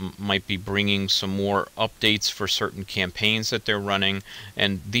they might be bringing some more updates for certain campaigns that they're running.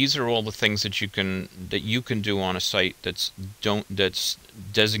 And these are all the things that you can do on a site that's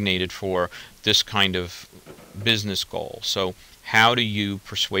designated for this kind of business goal. So how do you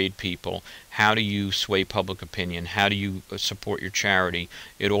persuade people? How do you sway public opinion? How do you support your charity?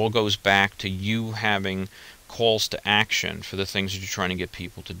 It all goes back to you having calls to action for the things that you're trying to get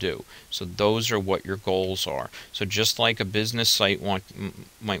people to do. So those are what your goals are. So just like a business site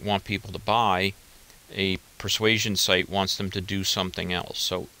might want people to buy, a persuasion site wants them to do something else.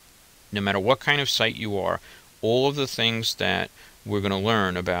 So no matter what kind of site you are, all of the things that we're going to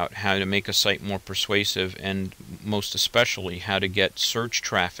learn about how to make a site more persuasive, and most especially how to get search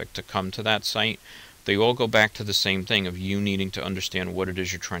traffic to come to that site, they all go back to the same thing of you needing to understand what it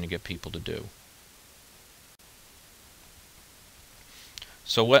is you're trying to get people to do.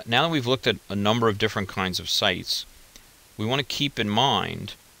 So now that we've looked at a number of different kinds of sites, we want to keep in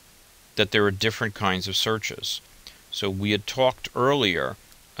mind that there are different kinds of searches. So we had talked earlier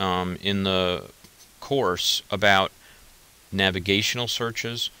in the course about navigational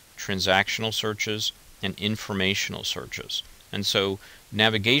searches, transactional searches, and informational searches. And so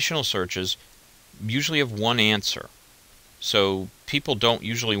navigational searches usually have one answer. So people don't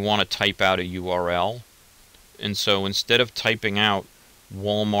usually want to type out a URL. And so instead of typing out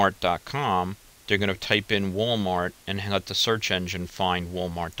Walmart.com, they're going to type in Walmart and let the search engine find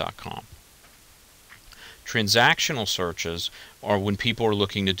Walmart.com. Transactional searches are when people are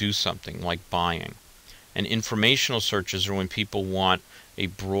looking to do something like buying. And informational searches are when people want a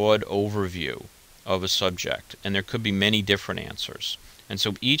broad overview of a subject, and there could be many different answers. And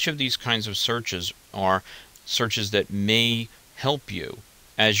so each of these kinds of searches are searches that may help you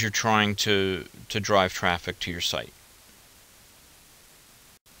as you're trying to drive traffic to your site.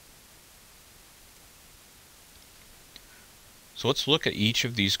 So let's look at each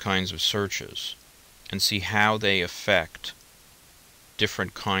of these kinds of searches and see how they affect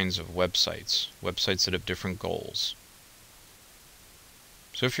different kinds of websites that have different goals.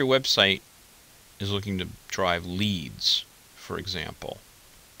 So if your website is looking to drive leads, for example,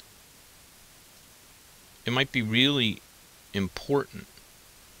 it might be really important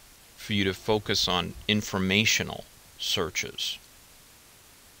for you to focus on informational searches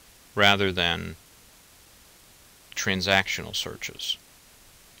rather than transactional searches.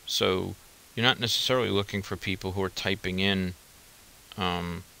 So you're not necessarily looking for people who are typing in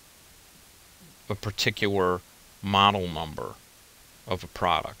a particular model number of a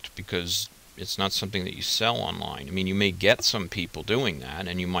product, because it's not something that you sell online. I mean, you may get some people doing that,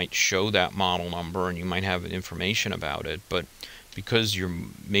 and you might show that model number and you might have information about it, but because your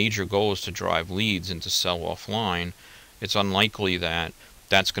major goal is to drive leads and to sell offline, it's unlikely that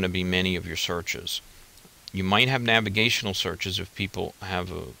that's going to be many of your searches. You might have navigational searches if people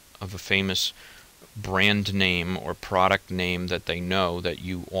have a famous brand name or product name that they know that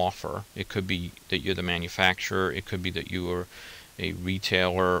you offer. It could be that you're the manufacturer, it could be that you are a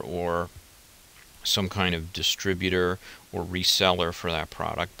retailer or some kind of distributor or reseller for that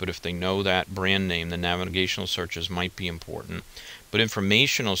product. But if they know that brand name, the navigational searches might be important. But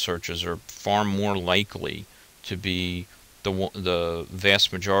informational searches are far more likely to be the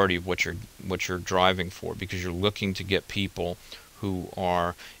vast majority of what you're driving for, because you're looking to get people who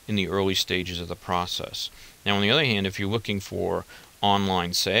are in the early stages of the process. Now, on the other hand, if you're looking for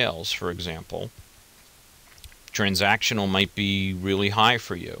online sales, for example, transactional might be really high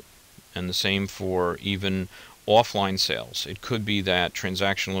for you, and the same for even offline sales. It could be that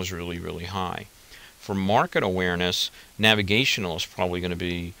transactional is really, really high. For market awareness, navigational is probably going to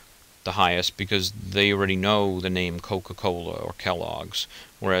be the highest because they already know the name Coca-Cola or Kellogg's,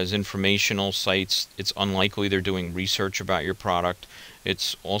 whereas informational sites, it's unlikely they're doing research about your product.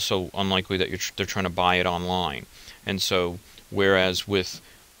 It's also unlikely that they're trying to buy it online. And so whereas with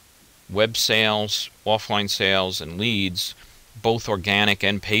web sales, offline sales, and leads, both organic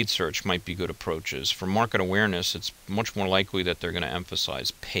and paid search might be good approaches. For market awareness, it's much more likely that they're going to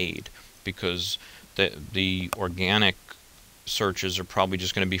emphasize paid, because the organic searches are probably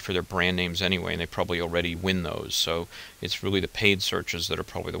just going to be for their brand names anyway, and they probably already win those. So it's really the paid searches that are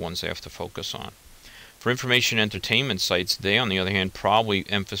probably the ones they have to focus on. For information entertainment sites, they, on the other hand, probably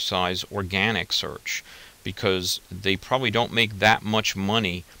emphasize organic search, because they probably don't make that much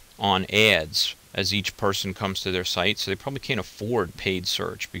money on ads as each person comes to their site, so they probably can't afford paid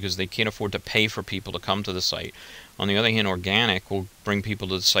search because they can't afford to pay for people to come to the site. On the other hand, organic will bring people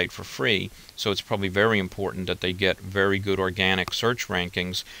to the site for free, so it's probably very important that they get very good organic search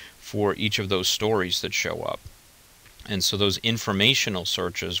rankings for each of those stories that show up. And so those informational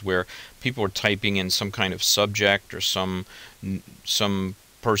searches where people are typing in some kind of subject or some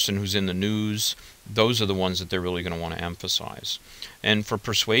person who's in the news, those are the ones that they're really going to want to emphasize. And for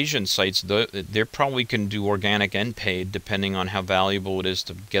persuasion sites, they probably can do organic and paid depending on how valuable it is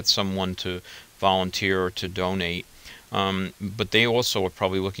to get someone to volunteer or to donate. But they also are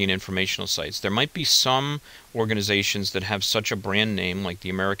probably looking at informational sites. There might be some organizations that have such a brand name, like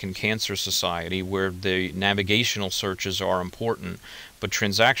the American Cancer Society, where the navigational searches are important, but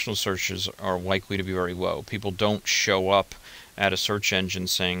transactional searches are likely to be very low. People don't show up at a search engine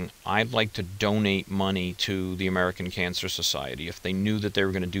saying, I'd like to donate money to the American Cancer Society. If they knew that they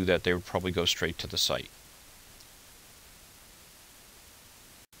were going to do that, they would probably go straight to the site.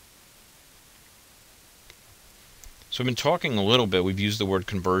 So we've been talking a little bit, we've used the word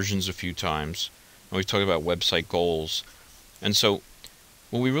conversions a few times, and we've talked about website goals. And so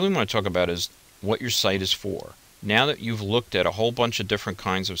what we really want to talk about is what your site is for. Now that you've looked at a whole bunch of different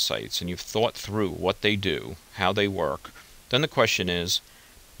kinds of sites and you've thought through what they do, how they work, then the question is,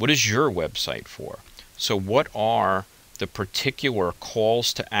 what is your website for? So what are the particular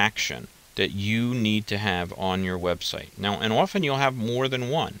calls to action that you need to have on your website? Now, and often you'll have more than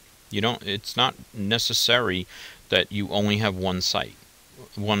one. It's not necessary that you only have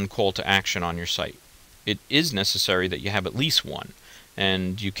one call to action on your site. It is necessary that you have at least one,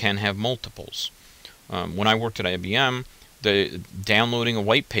 and you can have multiples. When I worked at IBM, downloading a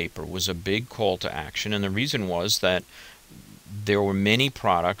white paper was a big call to action, and the reason was that there were many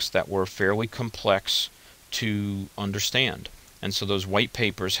products that were fairly complex to understand. And so those white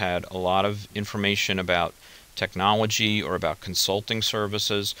papers had a lot of information about technology or about consulting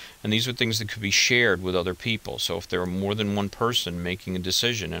services, and these are things that could be shared with other people. So if there were more than one person making a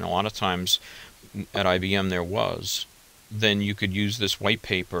decision, and a lot of times at IBM there was, then you could use this white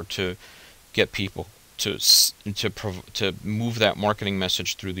paper to get people to move that marketing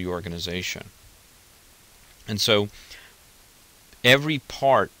message through the organization. And so every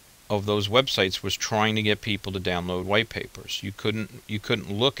part of those websites was trying to get people to download white papers. You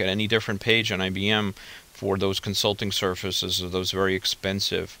couldn't look at any different page on IBM for those consulting services or those very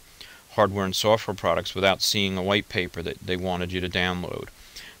expensive hardware and software products without seeing a white paper that they wanted you to download.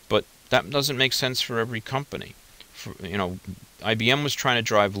 But that doesn't make sense for every company. IBM was trying to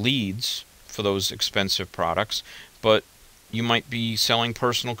drive leads for those expensive products, but you might be selling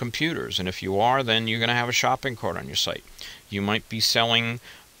personal computers, and if you are, then you're going to have a shopping cart on your site. You might be selling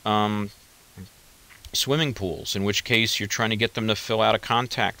swimming pools, in which case you're trying to get them to fill out a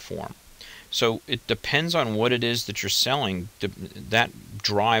contact form. So it depends on what it is that you're selling. That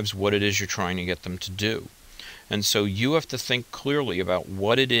drives what it is you're trying to get them to do. And so you have to think clearly about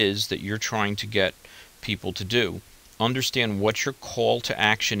what it is that you're trying to get people to do. Understand what your call to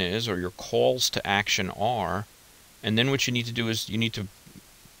action is, or your calls to action are, and then what you need to do is you need to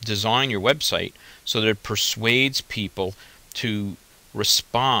design your website so that it persuades people to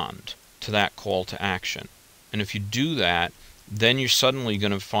respond to that call to action. And if you do that, then you're suddenly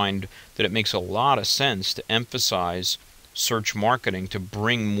going to find that it makes a lot of sense to emphasize search marketing to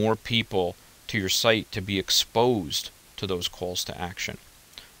bring more people to your site to be exposed to those calls to action.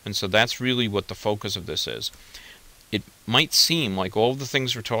 And so that's really what the focus of this is. It might seem like all of the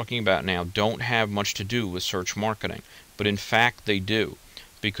things we're talking about now don't have much to do with search marketing, but in fact they do,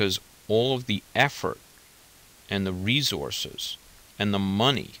 because all of the effort and the resources and the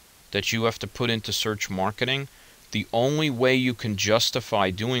money that you have to put into search marketing, the only way you can justify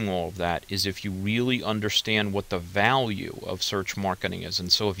doing all of that is if you really understand what the value of search marketing is. And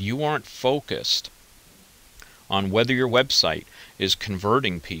so if you aren't focused on whether your website is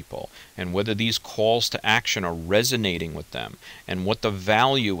converting people and whether these calls to action are resonating with them and what the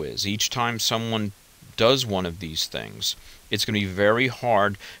value is each time someone does one of these things, it's going to be very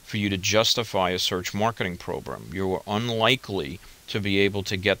hard for you to justify a search marketing program. You're unlikely to be able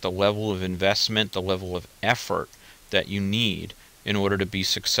to get the level of investment, the level of effort that you need in order to be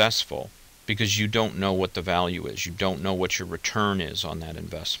successful, because you don't know what the value is. You don't know what your return is on that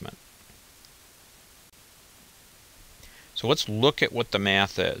investment. So let's look at what the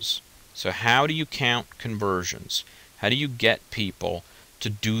math is. So how do you count conversions? How do you get people to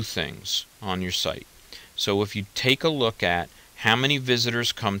do things on your site? So if you take a look at how many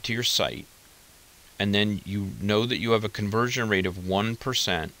visitors come to your site, and then you know that you have a conversion rate of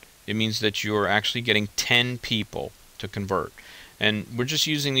 1%, it means that you're actually getting 10 people to convert. And we're just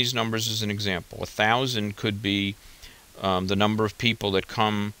using these numbers as an example. 1,000 could be the number of people that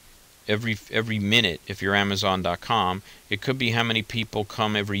come every minute if you're Amazon.com. It could be how many people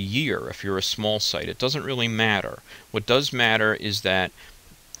come every year if you're a small site. It doesn't really matter. What does matter is that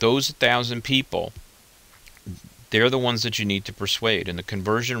those 1,000 people, they're the ones that you need to persuade, and the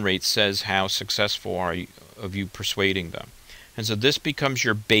conversion rate says how successful are you of you persuading them. And so this becomes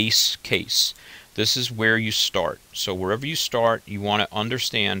your base case. This is where you start. So wherever you start, you want to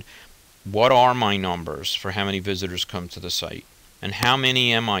understand, what are my numbers for how many visitors come to the site, and how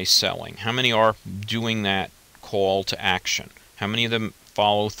many am I selling? How many are doing that call to action? How many of them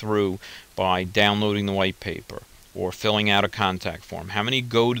follow through by downloading the white paper or filling out a contact form? How many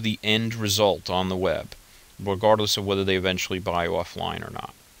go to the end result on the web, regardless of whether they eventually buy offline or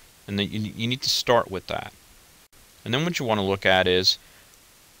not? And then you need to start with that. And then what you want to look at is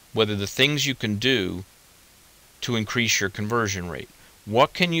whether the things you can do to increase your conversion rate.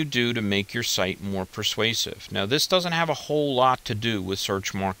 What can you do to make your site more persuasive? Now, this doesn't have a whole lot to do with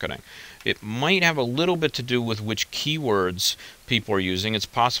search marketing. It might have a little bit to do with which keywords people are using. It's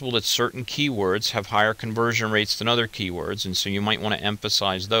possible that certain keywords have higher conversion rates than other keywords, and so you might want to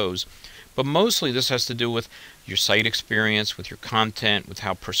emphasize those. But mostly this has to do with your site experience, with your content, with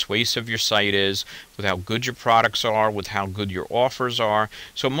how persuasive your site is, with how good your products are, with how good your offers are.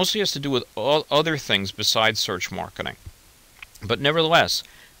 So it mostly has to do with other things besides search marketing. But nevertheless,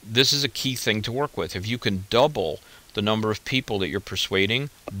 this is a key thing to work with. If you can double the number of people that you're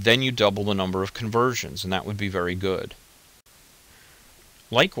persuading, then you double the number of conversions, and that would be very good.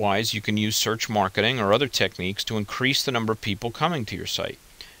 Likewise, you can use search marketing or other techniques to increase the number of people coming to your site.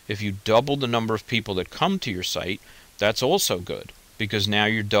 If you double the number of people that come to your site, that's also good, because now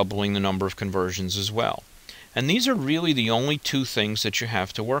you're doubling the number of conversions as well. And these are really the only two things that you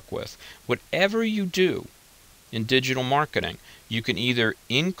have to work with. Whatever you do in digital marketing, you can either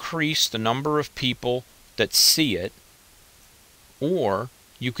increase the number of people that see it, or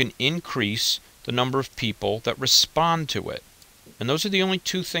you can increase the number of people that respond to it. And those are the only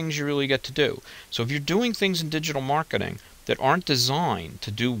two things you really get to do. So if you're doing things in digital marketing that aren't designed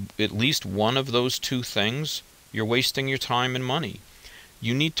to do at least one of those two things, you're wasting your time and money.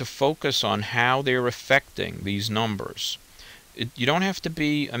 You need to focus on how they're affecting these numbers. You don't have to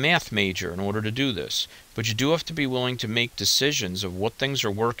be a math major in order to do this, but you do have to be willing to make decisions of what things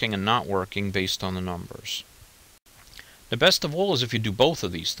are working and not working based on the numbers. The best of all is if you do both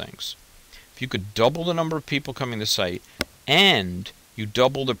of these things. If you could double the number of people coming to the site and you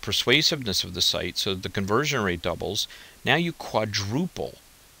double the persuasiveness of the site so that the conversion rate doubles, now you quadruple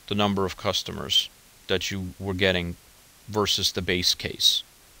the number of customers that you were getting versus the base case.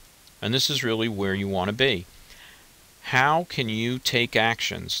 And this is really where you want to be. How can you take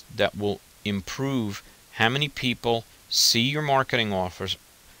actions that will improve how many people see your marketing offers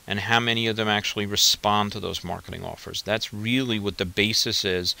and how many of them actually respond to those marketing offers? That's really what the basis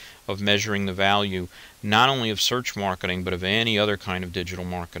is of measuring the value, not only of search marketing, but of any other kind of digital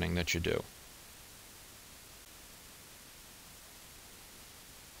marketing that you do.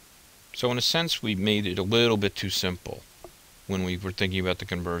 So in a sense, we made it a little bit too simple when we were thinking about the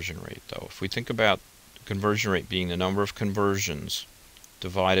conversion rate, though. If we think about the conversion rate being the number of conversions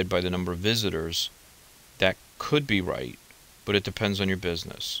divided by the number of visitors, that could be right, but it depends on your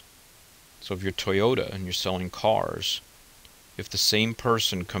business. So if you're Toyota and you're selling cars, if the same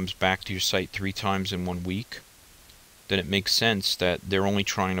person comes back to your site 3 times in 1 week, then it makes sense that they're only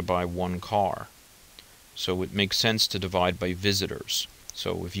trying to buy one car. So it makes sense to divide by visitors.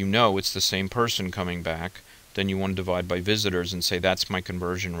 So if you know it's the same person coming back, then you want to divide by visitors and say that's my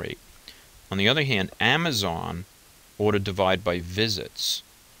conversion rate. On the other hand, Amazon ought to divide by visits,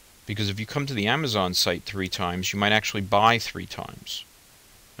 because if you come to the Amazon site 3 times, you might actually buy 3 times.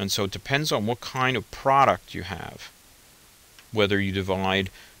 And so it depends on what kind of product you have, whether you divide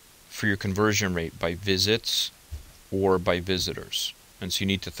for your conversion rate by visits or by visitors. And so you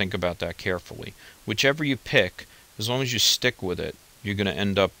need to think about that carefully. Whichever you pick, as long as you stick with it, you're going to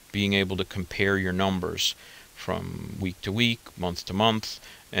end up being able to compare your numbers from week to week, month to month,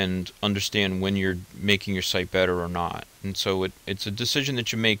 and understand when you're making your site better or not. And so it's a decision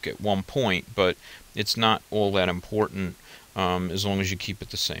that you make at one point, but it's not all that important as long as you keep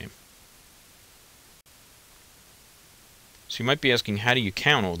it the same. So you might be asking, how do you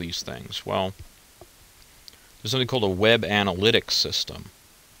count all these things? Well, there's something called a web analytics system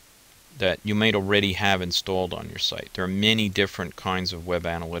that you might already have installed on your site. There are many different kinds of web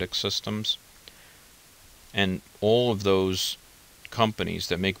analytics systems, and all of those companies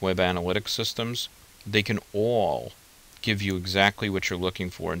that make web analytics systems, they can all give you exactly what you're looking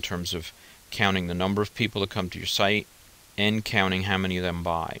for in terms of counting the number of people that come to your site and counting how many of them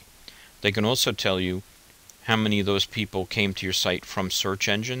buy. They can also tell you how many of those people came to your site from search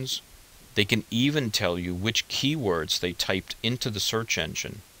engines. They can even tell you which keywords they typed into the search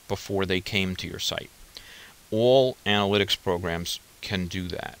engine before they came to your site. All analytics programs can do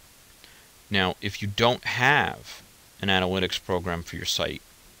that. Now, if you don't have an analytics program for your site,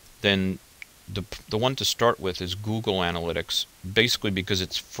 then the one to start with is Google Analytics, basically because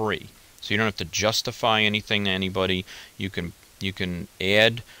it's free. So you don't have to justify anything to anybody. You can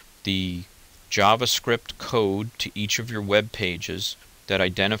add the JavaScript code to each of your web pages that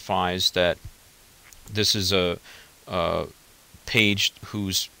identifies that this is a page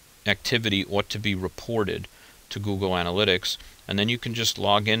whose activity ought to be reported to Google Analytics, and then you can just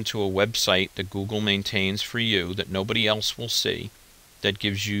log into a website that Google maintains for you that nobody else will see, that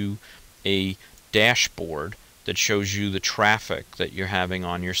gives you a dashboard that shows you the traffic that you're having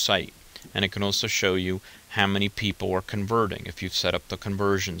on your site. And it can also show you how many people are converting if you've set up the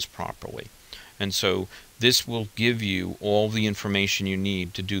conversions properly. And so this will give you all the information you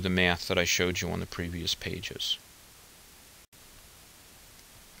need to do the math that I showed you on the previous pages.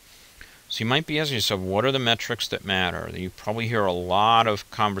 So you might be asking yourself, what are the metrics that matter? You probably hear a lot of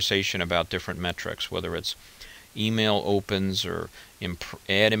conversation about different metrics, whether it's email opens or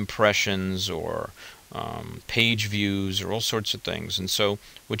ad impressions or page views or all sorts of things. And so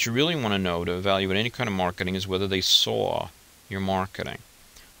what you really want to know to evaluate any kind of marketing is whether they saw your marketing.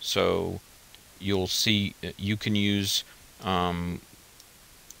 So you'll see you can use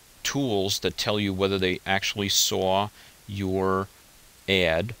tools that tell you whether they actually saw your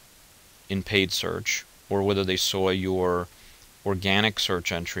ad in paid search or whether they saw your organic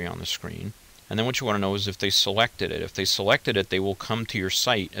search entry on the screen. And then what you want to know is if they selected it. If they selected it, they will come to your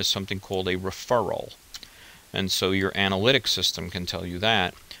site as something called a referral. And so your analytics system can tell you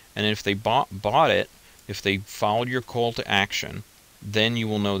that. And if they bought it, if they followed your call to action, then you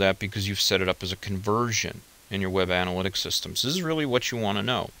will know that because you've set it up as a conversion in your web analytics system. So this is really what you want to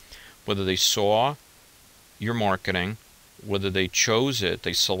know. Whether they saw your marketing, whether they chose it,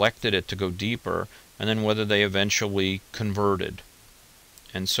 they selected it to go deeper, and then whether they eventually converted.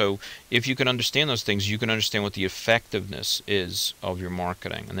 And so if you can understand those things, you can understand what the effectiveness is of your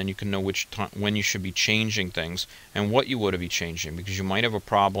marketing, and then you can know when you should be changing things and what you ought to be changing, because you might have a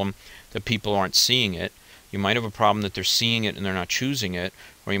problem that people aren't seeing it. You might have a problem that they're seeing it and they're not choosing it,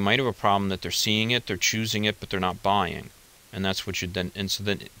 or you might have a problem that they're seeing it, they're choosing it, but they're not buying. And that's what you then, and so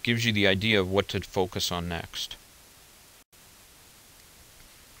then it gives you the idea of what to focus on next.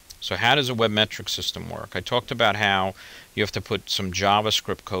 So how does a web metrics system work? I talked about how you have to put some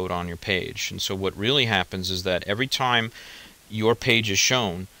JavaScript code on your page. And so what really happens is that every time your page is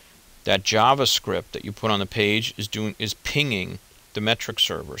shown, that JavaScript that you put on the page is pinging the metric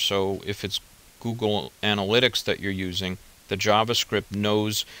server. So if it's Google Analytics that you're using, the JavaScript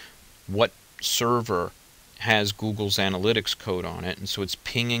knows what server has Google's Analytics code on it, and so it's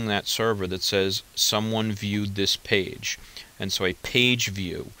pinging that server that says someone viewed this page. And so a page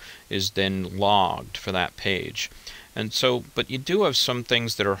view is then logged for that page. And so, but you do have some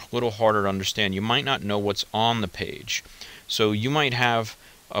things that are a little harder to understand. You might not know what's on the page. So you might have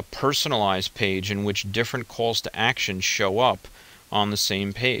a personalized page in which different calls to action show up on the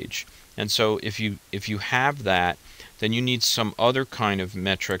same page. And so if you have that, then you need some other kind of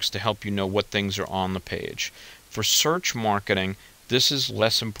metrics to help you know what things are on the page. For search marketing, this is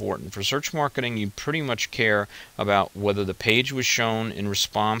less important. For search marketing, you pretty much care about whether the page was shown in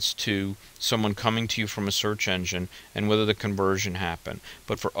response to someone coming to you from a search engine and whether the conversion happened.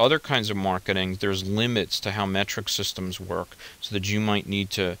 But for other kinds of marketing, there's limits to how metric systems work, so that you might need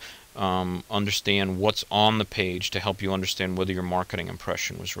to understand what's on the page to help you understand whether your marketing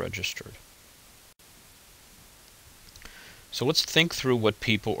impression was registered. So let's think through what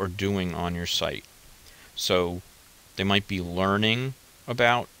people are doing on your site. So they might be learning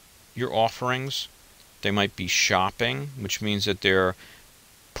about your offerings. They might be shopping, which means that they're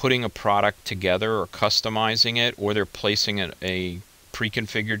putting a product together or customizing it, or they're placing a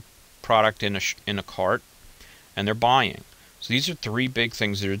pre-configured product in a cart. and they're buying. So these are three big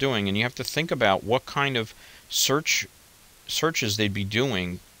things that they're doing, and you have to think about what kind of searches they'd be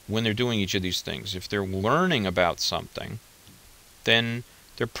doing when they're doing each of these things. If they're learning about something, then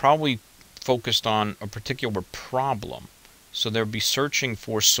they're probably focused on a particular problem. So they'll be searching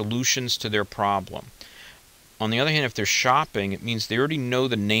for solutions to their problem. On the other hand, if they're shopping, it means they already know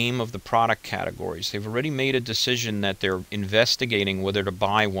the name of the product categories. They've already made a decision that they're investigating whether to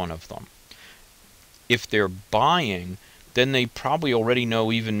buy one of them. If they're buying, then they probably already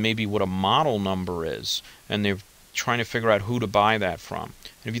know even maybe what a model number is, and they're trying to figure out who to buy that from.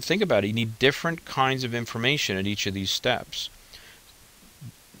 And if you think about it, you need different kinds of information at each of these steps.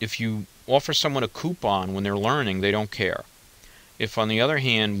 If you offer someone a coupon when they're learning, they don't care. If, on the other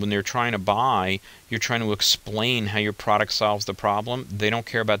hand, when they're trying to buy, you're trying to explain how your product solves the problem, they don't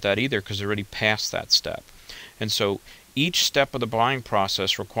care about that either because they're already past that step. And so each step of the buying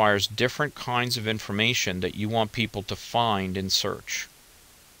process requires different kinds of information that you want people to find in search.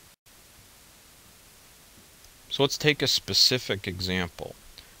 So let's take a specific example.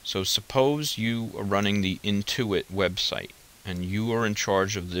 So suppose you are running the Intuit website and you are in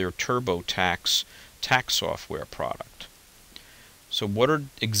charge of their TurboTax tax software product. So what are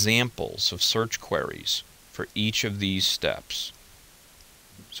examples of search queries for each of these steps?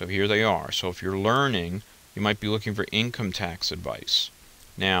 So here they are. So if you're learning, you might be looking for income tax advice.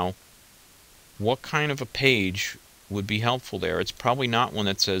 Now, what kind of a page would be helpful there? It's probably not one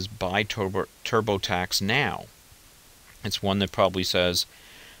that says buy TurboTax now. It's one that probably says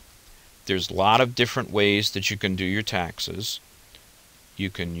there's a lot of different ways that you can do your taxes. You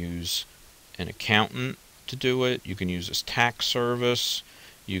can use an accountant to do it. You can use this tax service.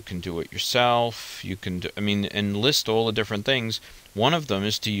 You can do it yourself. You can do, and list all the different things. One of them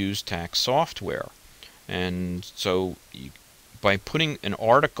is to use tax software. And so by putting an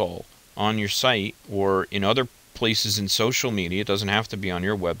article on your site or in other places in social media, it doesn't have to be on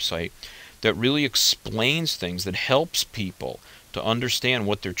your website, that really explains things, that helps people to understand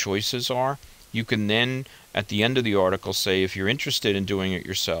what their choices are. You can then, at the end of the article, say, if you're interested in doing it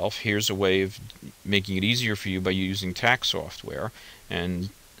yourself, here's a way of making it easier for you by using tax software, and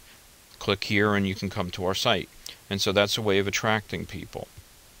click here and you can come to our site. And so that's a way of attracting people.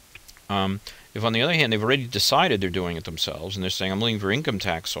 If, on the other hand, they've already decided they're doing it themselves and they're saying, I'm looking for income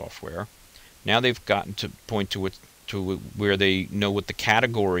tax software, now they've gotten to point to where they know what the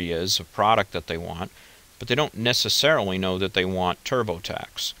category is of product that they want, but they don't necessarily know that they want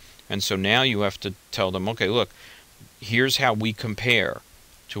TurboTax. And so now you have to tell them, okay, look, here's how we compare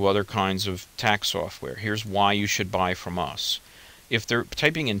to other kinds of tax software. Here's why you should buy from us. If they're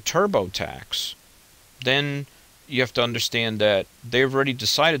typing in TurboTax, then you have to understand that they've already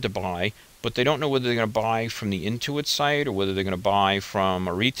decided to buy, but they don't know whether they're going to buy from the Intuit site or whether they're going to buy from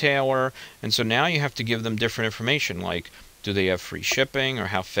a retailer. And so now you have to give them different information, like do they have free shipping, or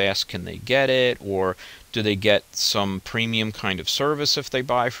how fast can they get it, or do they get some premium kind of service if they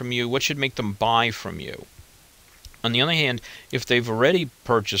buy from you? What should make them buy from you? On the other hand, if they've already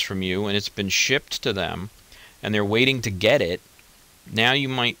purchased from you and it's been shipped to them and they're waiting to get it, now you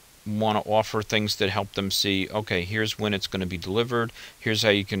might want to offer things that help them see, okay, here's when it's going to be delivered, here's how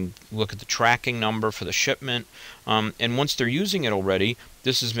you can look at the tracking number for the shipment, and once they're using it already,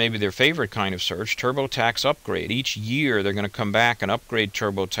 this is maybe their favorite kind of search, TurboTax upgrade. Each year they're going to come back and upgrade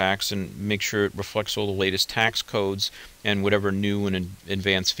TurboTax and make sure it reflects all the latest tax codes and whatever new and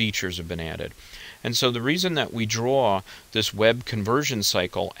advanced features have been added. And so the reason that we draw this web conversion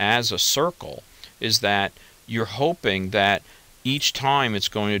cycle as a circle is that you're hoping that each time it's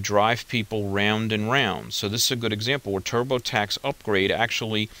going to drive people round and round. So this is a good example where TurboTax upgrade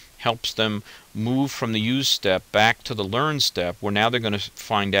actually helps them move from the use step back to the learn step, where now they're going to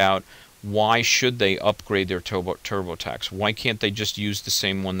find out why should they upgrade their TurboTax. Why can't they just use the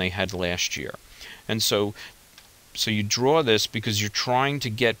same one they had last year? And so you draw this because you're trying to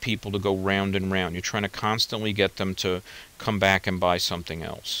get people to go round and round. You're trying to constantly get them to come back and buy something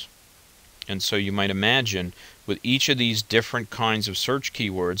else. And so you might imagine with each of these different kinds of search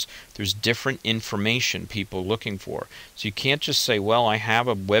keywords, there's different information people are looking for. So you can't just say, well, I have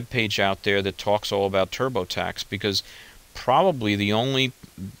a web page out there that talks all about TurboTax, because probably the only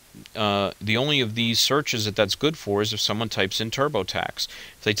of these searches that's good for is if someone types in TurboTax.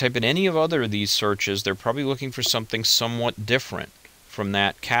 If they type in any of other of these searches, they're probably looking for something somewhat different from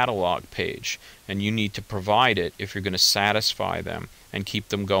that catalog page, and you need to provide it if you're going to satisfy them and keep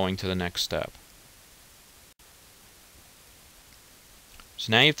them going to the next step.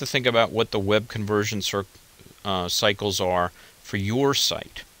 So now you have to think about what the web conversion cycles are for your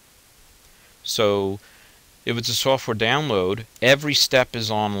site. So if it's a software download, every step is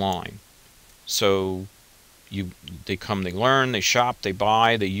online. So they come, they learn, they shop, they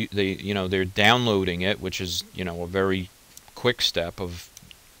buy, they're downloading it, which is a very quick step of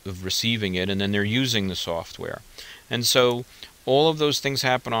receiving it, and then they're using the software. And so all of those things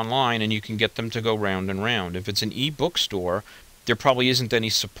happen online, and you can get them to go round and round. If it's an e-book store, there probably isn't any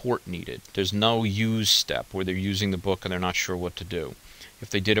support needed. There's no use step where they're using the book and they're not sure what to do. If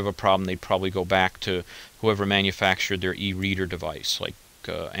they did have a problem, they'd probably go back to whoever manufactured their e-reader device, like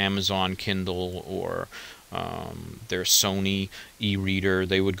Amazon Kindle or their Sony e-reader.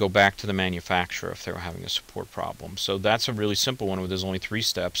 They would go back to the manufacturer if they were having a support problem. So that's a really simple one where there's only 3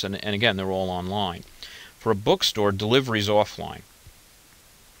 steps, and again, they're all online. For a bookstore, delivery is offline.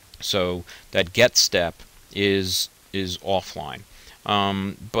 So that get step is offline.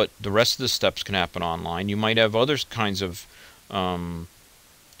 But the rest of the steps can happen online. You might have other kinds of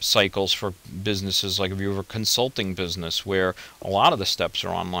cycles for businesses, like if you have a consulting business where a lot of the steps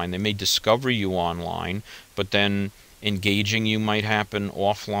are online. They may discover you online, but then engaging you might happen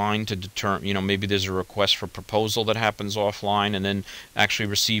offline to determine, maybe there's a request for proposal that happens offline, and then actually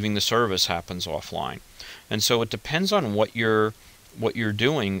receiving the service happens offline. And so it depends on what you're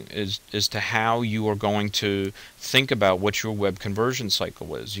doing as to how you are going to think about what your web conversion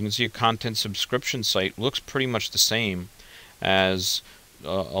cycle is. You can see a content subscription site looks pretty much the same as a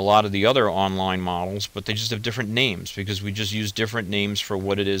lot of the other online models, but they just have different names because we just use different names for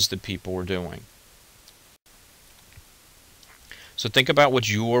what it is that people are doing. So think about what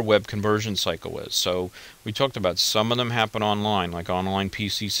your web conversion cycle is. So we talked about some of them happen online, like online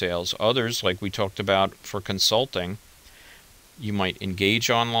PC sales. Others, like we talked about for consulting, you might engage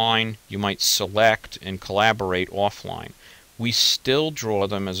online, you might select and collaborate offline. We still draw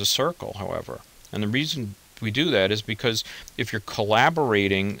them as a circle, however. And the reason we do that is because if you're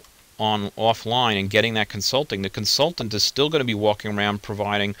collaborating on offline and getting that consulting, the consultant is still going to be walking around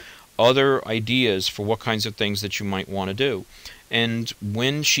providing other ideas for what kinds of things that you might want to do. And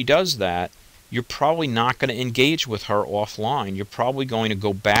when she does that, you're probably not going to engage with her offline. You're probably going to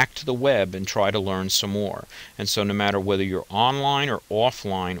go back to the web and try to learn some more. And so no matter whether you're online or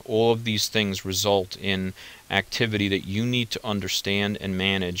offline, all of these things result in activity that you need to understand and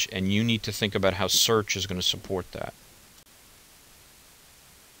manage, and you need to think about how search is going to support that.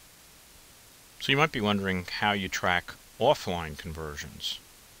 So you might be wondering how you track offline conversions,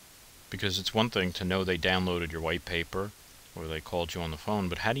 because it's one thing to know they downloaded your white paper or they called you on the phone,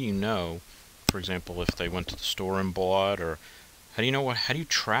 but how do you know, for example, if they went to the store and bought, or how do you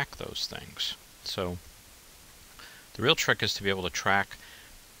track those things? So the real trick is to be able to track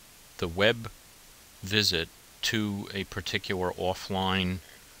the web visit to a particular offline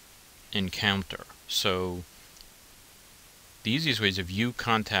encounter. So the easiest way is if you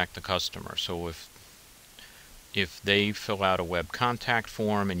contact the customer. So if they fill out a web contact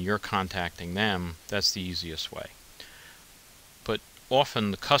form and you're contacting them, that's the easiest way. But often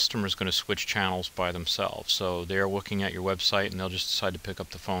the customer is going to switch channels by themselves. So they're looking at your website and they'll just decide to pick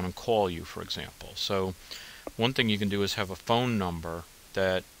up the phone and call you, for example. So one thing you can do is have a phone number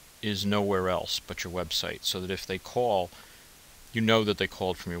that is nowhere else but your website, so that if they call, you know that they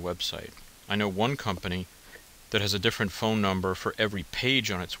called from your website. I know one company that has a different phone number for every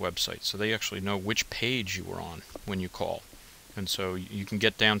page on its website, so they actually know which page you were on when you call. And so you can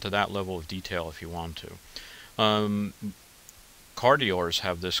get down to that level of detail if you want to. Car dealers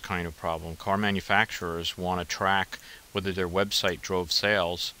have this kind of problem. Car manufacturers want to track whether their website drove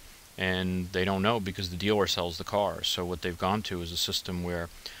sales, and they don't know because the dealer sells the car. So what they've gone to is a system where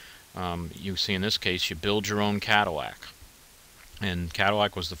you see in this case you build your own Cadillac. And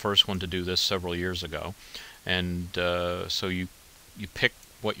Cadillac was the first one to do this several years ago. And so you pick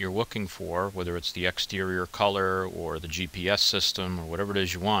what you're looking for, whether it's the exterior color or the GPS system or whatever it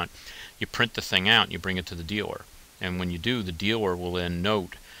is you want. You print the thing out and you bring it to the dealer. And when you do, the dealer will then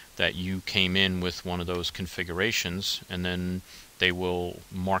note that you came in with one of those configurations, and then they will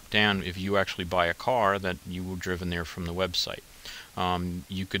mark down, if you actually buy a car, that you were driven there from the website.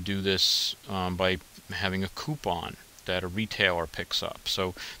 You could do this by having a coupon that a retailer picks up.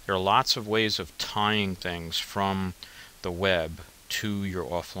 So there are lots of ways of tying things from the web to your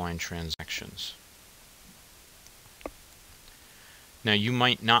offline transactions. Now, you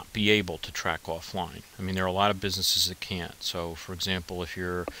might not be able to track offline. I mean, there are a lot of businesses that can't. So, for example, if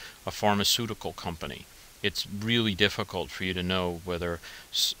you're a pharmaceutical company, it's really difficult for you to know whether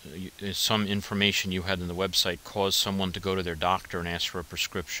some information you had in the website caused someone to go to their doctor and ask for a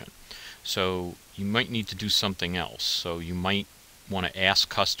prescription. So you might need to do something else. So you might want to ask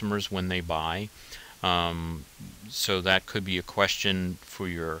customers when they buy, So that could be a question for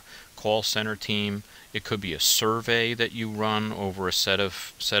your call center team. It could be a survey that you run over a set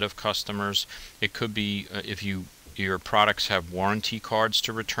of customers. It could be if your products have warranty cards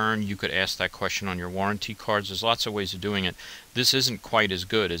to return, you could ask that question on your warranty cards. There's lots of ways of doing it. This isn't quite as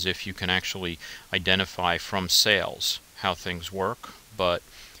good as if you can actually identify from sales how things work, but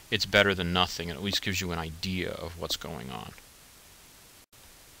it's better than nothing. It at least gives you an idea of what's going on.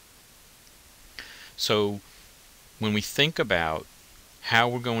 So when we think about how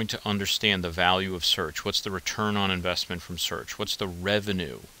we're going to understand the value of search, what's the return on investment from search, what's the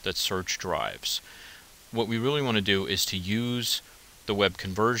revenue that search drives, what we really want to do is to use the web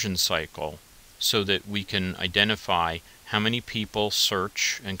conversion cycle so that we can identify how many people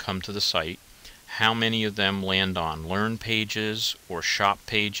search and come to the site, how many of them land on learn pages or shop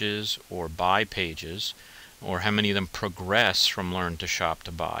pages or buy pages, or how many of them progress from learn to shop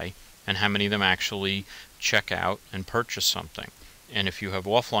to buy, and how many of them actually check out and purchase something. And if you have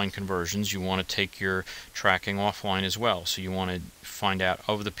offline conversions, you want to take your tracking offline as well. So you want to find out,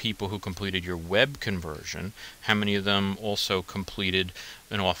 of the people who completed your web conversion, how many of them also completed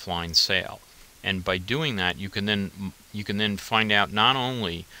an offline sale. And by doing that, you can then find out not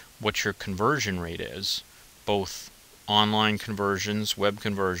only what your conversion rate is, both online conversions, web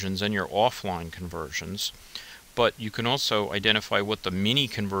conversions, and your offline conversions, but you can also identify what the mini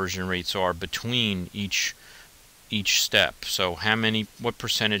conversion rates are between each step. So what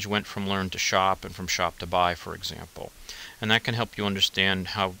percentage went from learn to shop and from shop to buy, for example. And that can help you understand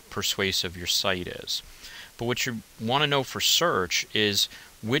how persuasive your site is. But what you want to know for search is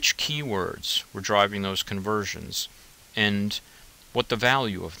which keywords were driving those conversions and what the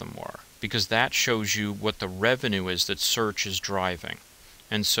value of them were, because that shows you what the revenue is that search is driving.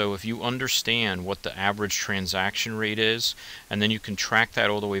 And so if you understand what the average transaction rate is, and then you can track that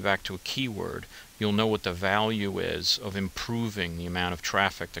all the way back to a keyword, you'll know what the value is of improving the amount of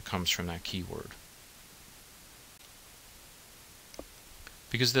traffic that comes from that keyword.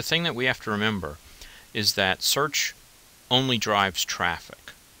 Because the thing that we have to remember is that search only drives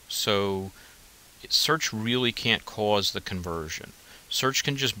traffic. So search really can't cause the conversion. Search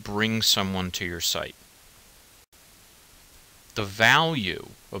can just bring someone to your site. The value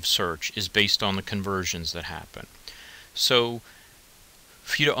of search is based on the conversions that happen. So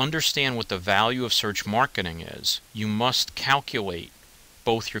for you to understand what the value of search marketing is, you must calculate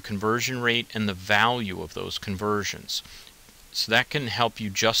both your conversion rate and the value of those conversions. So that can help you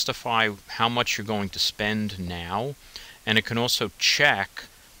justify how much you're going to spend now, and it can also check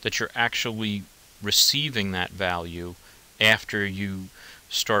that you're actually receiving that value after you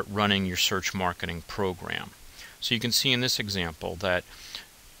start running your search marketing program. So you can see in this example that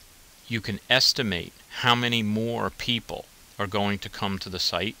you can estimate how many more people are going to come to the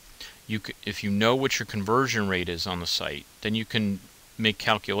site. If you know what your conversion rate is on the site, then you can make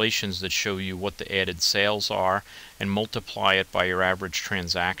calculations that show you what the added sales are and multiply it by your average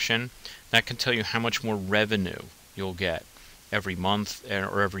transaction. That can tell you how much more revenue you'll get every month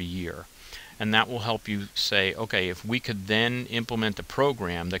or every year. And that will help you say, okay, if we could then implement a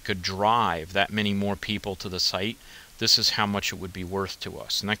program that could drive that many more people to the site, this is how much it would be worth to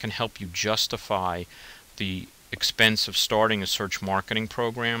us. And that can help you justify the expense of starting a search marketing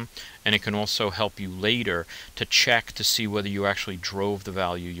program, and it can also help you later to check to see whether you actually drove the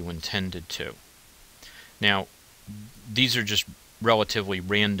value you intended to. Now, these are just relatively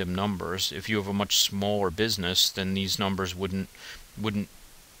random numbers. If you have a much smaller business, then these numbers wouldn't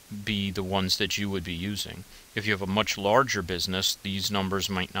be the ones that you would be using. If you have a much larger business, these numbers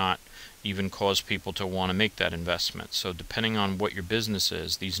might not even cause people to want to make that investment. So depending on what your business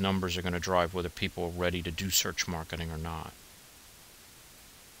is, these numbers are going to drive whether people are ready to do search marketing or not.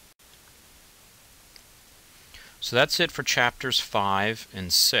 So that's it for chapters 5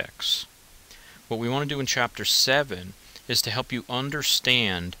 and 6. What we want to do in chapter 7 is to help you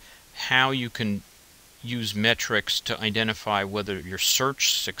understand how you can use metrics to identify whether your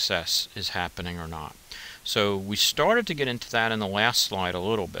search success is happening or not. So we started to get into that in the last slide a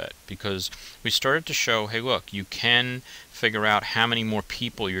little bit, because we started to show, hey look, you can figure out how many more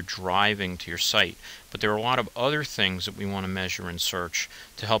people you're driving to your site, but there are a lot of other things that we want to measure in search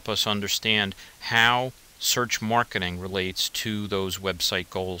to help us understand how search marketing relates to those website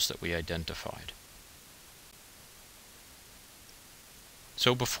goals that we identified.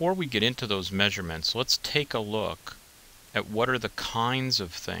 So before we get into those measurements, let's take a look at what are the kinds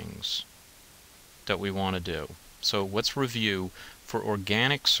of things that we want to do. So let's review. For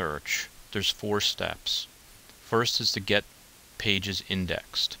organic search, there's 4 steps. First is to get pages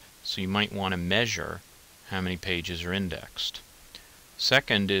indexed. So you might want to measure how many pages are indexed.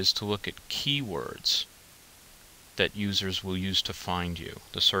 Second is to look at keywords that users will use to find you,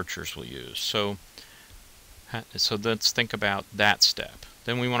 the searchers will use. So let's think about that step.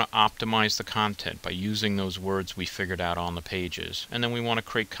 Then we want to optimize the content by using those words we figured out on the pages. And then we want to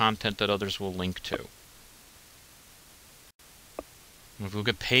create content that others will link to. If we look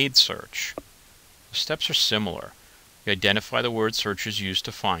at paid search, the steps are similar. You identify the words searchers use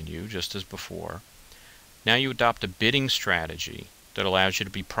to find you, just as before. Now you adopt a bidding strategy that allows you to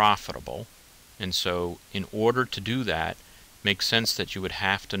be profitable. And so in order to do that, it makes sense that you would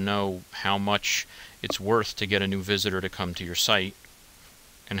have to know how much it's worth to get a new visitor to come to your site,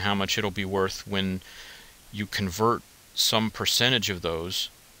 and how much it'll be worth when you convert some percentage of those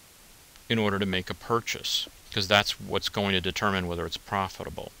in order to make a purchase, because that's what's going to determine whether it's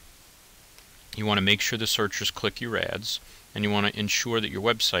profitable. You want to make sure the searchers click your ads, and you want to ensure that your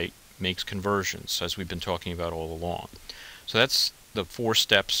website makes conversions, as we've been talking about all along. So that's the 4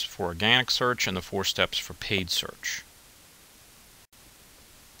 steps for organic search and the 4 steps for paid search.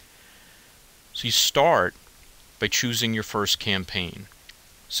 So you start by choosing your first campaign.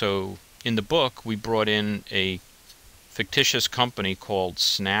 So in the book, we brought in a fictitious company called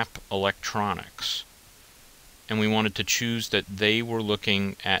Snap Electronics, and we wanted to choose that they were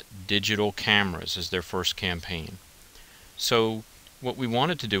looking at digital cameras as their first campaign. So what we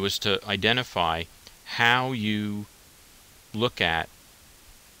wanted to do is to identify how you look at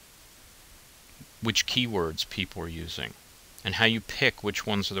which keywords people are using and how you pick which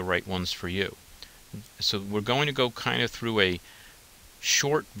ones are the right ones for you. So we're going to go kind of through a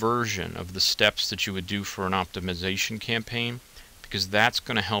short version of the steps that you would do for an optimization campaign, because that's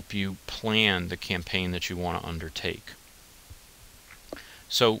going to help you plan the campaign that you want to undertake.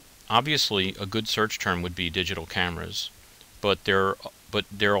 So obviously a good search term would be digital cameras, but there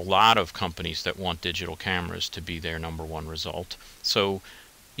are a lot of companies that want digital cameras to be their #1 result. So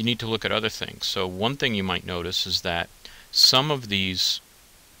you need to look at other things. So one thing you might notice is that some of these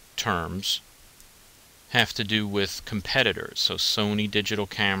terms have to do with competitors. So Sony digital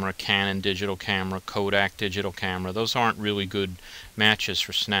camera, Canon digital camera, Kodak digital camera. Those aren't really good matches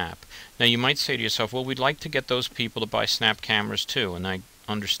for Snap. Now you might say to yourself, well, we'd like to get those people to buy Snap cameras too, and I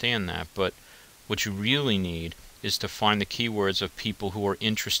understand that, but what you really need is to find the keywords of people who are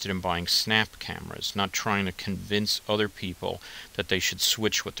interested in buying Snap cameras, not trying to convince other people that they should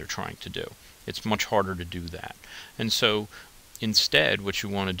switch what they're trying to do. It's much harder to do that. And so instead what you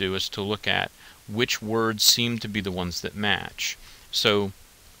want to do is to look at which words seem to be the ones that match. So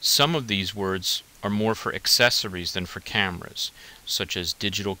some of these words are more for accessories than for cameras, such as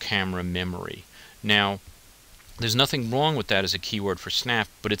digital camera memory. Now, there's nothing wrong with that as a keyword for Snap,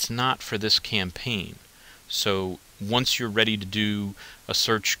 but it's not for this campaign. So once you're ready to do a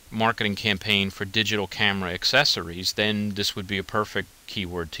search marketing campaign for digital camera accessories, then this would be a perfect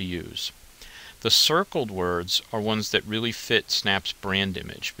keyword to use. The circled words are ones that really fit Snap's brand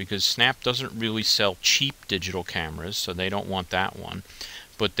image, because Snap doesn't really sell cheap digital cameras, so they don't want that one.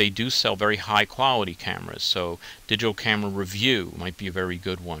 But they do sell very high quality cameras, so digital camera review might be a very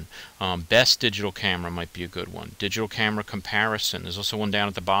good one. Best digital camera might be a good one. Digital camera comparison. There's also one down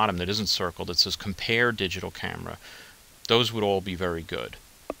at the bottom that isn't circled that says compare digital camera. Those would all be very good.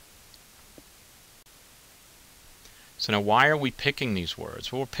 So now why are we picking these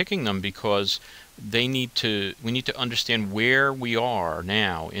words? Well, we're picking them because we need to understand where we are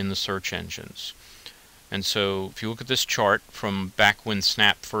now in the search engines. And so if you look at this chart from back when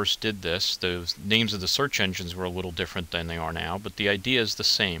Snap first did this, the names of the search engines were a little different than they are now, but the idea is the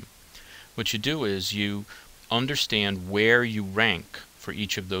same. What you do is you understand where you rank for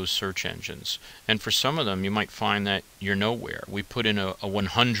each of those search engines. And for some of them you might find that you're nowhere. We put in a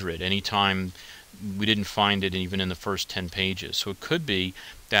 100 anytime we didn't find it even in the first 10 pages. So it could be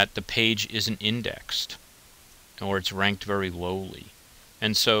that the page isn't indexed or it's ranked very lowly.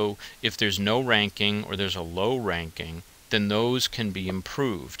 And so if there's no ranking or there's a low ranking, then those can be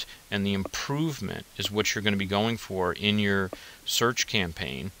improved. And the improvement is what you're going to be going for in your search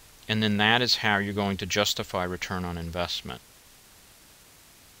campaign. And then that is how you're going to justify return on investment.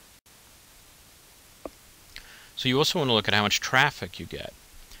 So you also want to look at how much traffic you get.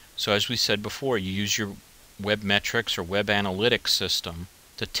 So as we said before, you use your web metrics or web analytics system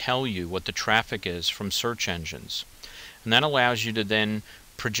to tell you what the traffic is from search engines. And that allows you to then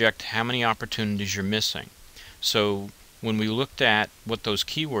project how many opportunities you're missing. So when we looked at what those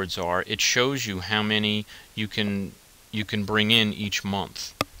keywords are, it shows you how many you can bring in each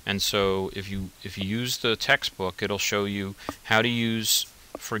month. And so if you use the textbook, it'll show you how to use,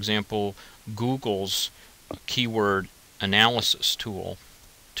 for example, Google's keyword analysis tool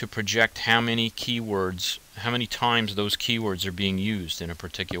to project how many keywords, how many times those keywords are being used in a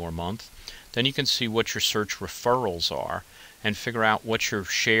particular month. Then you can see what your search referrals are and figure out what your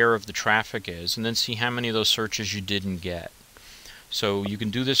share of the traffic is, and then see how many of those searches you didn't get. So you can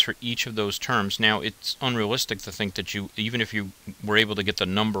do this for each of those terms. Now, it's unrealistic to think that you, even if you were able to get the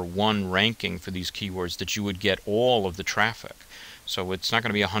 #1 ranking for these keywords, that you would get all of the traffic. So it's not going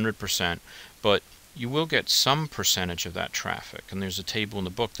to be 100%, but you will get some percentage of that traffic. And there's a table in the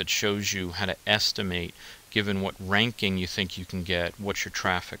book that shows you how to estimate, given what ranking you think you can get, what your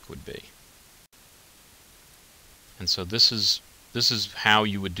traffic would be. And so this is how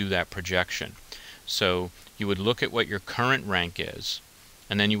you would do that projection. So you would look at what your current rank is,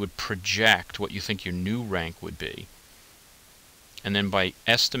 and then you would project what you think your new rank would be. And then by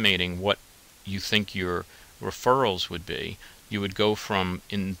estimating what you think your referrals would be, you would go from,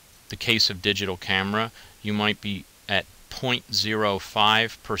 in the case of digital camera, you might be at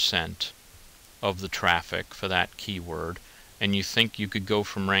 0.05% of the traffic for that keyword, and you think you could go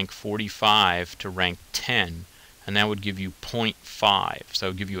from rank 45 to rank 10, and that would give you 0.5. So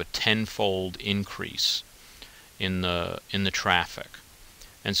that would give you a 10-fold increase in the traffic.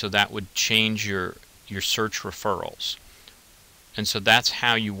 And so that would change your search referrals. And so that's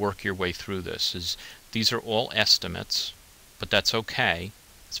how you work your way through this. These are all estimates, but that's okay.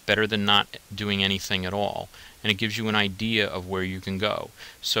 It's better than not doing anything at all, and it gives you an idea of where you can go.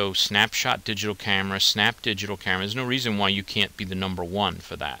 So snapshot digital camera, snap digital camera, there's no reason why you can't be the #1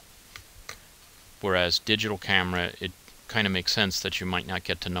 for that. Whereas digital camera, it kind of makes sense that you might not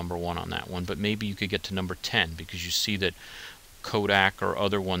get to #1 on that one, but maybe you could get to #10 because you see that Kodak or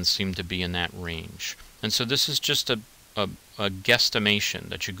other ones seem to be in that range. And so this is just a guesstimation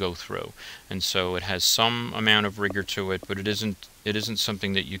that you go through, and so it has some amount of rigor to it, but it isn't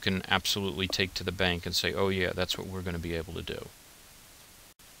something that you can absolutely take to the bank and say, oh yeah, that's what we're going to be able to do.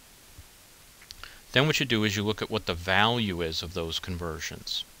 Then what you do is you look at what the value is of those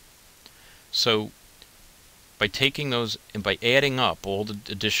conversions. So by taking those and by adding up all the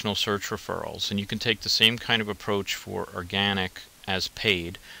additional search referrals, and you can take the same kind of approach for organic as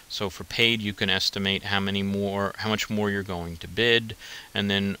paid. So for paid, you can estimate how much more you're going to bid, and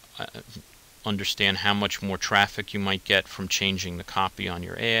then understand how much more traffic you might get from changing the copy on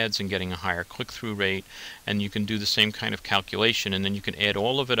your ads and getting a higher click-through rate. And you can do the same kind of calculation, and then you can add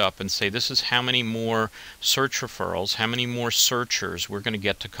all of it up and say, this is how many more search referrals, how many more searchers we're going to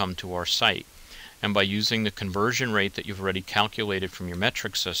get to come to our site. And by using the conversion rate that you've already calculated from your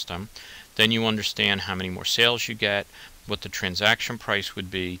metric system, then you understand how many more sales you get, what the transaction price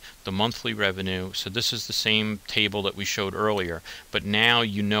would be, the monthly revenue. So this is the same table that we showed earlier, but now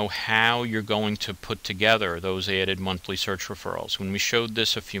you know how you're going to put together those added monthly search referrals. When we showed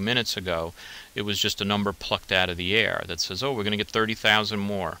this a few minutes ago, it was just a number plucked out of the air that says, oh, we're going to get 30,000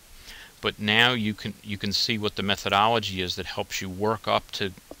 more. But now you can see what the methodology is that helps you work up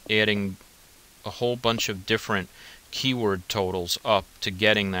to adding a whole bunch of different keyword totals up to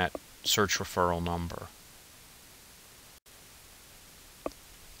getting that search referral number.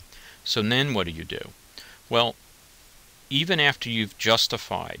 So then what do? Well, even after you've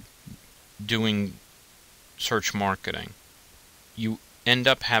justified doing search marketing, you end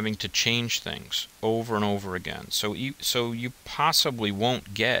up having to change things over and over again. So you possibly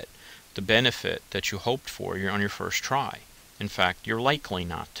won't get the benefit that you hoped for on your first try. In fact, you're likely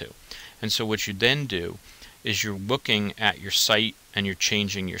not to. And so what you then do is you're looking at your site, and you're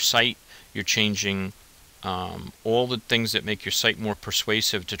changing your site, you're changing all the things that make your site more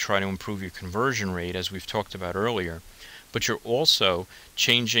persuasive to try to improve your conversion rate, as we've talked about earlier. But you're also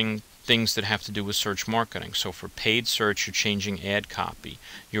changing things that have to do with search marketing. So for paid search, you're changing ad copy.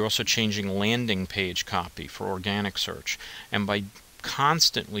 You're also changing landing page copy for organic search. And by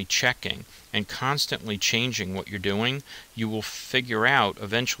constantly checking and constantly changing what you're doing, you will figure out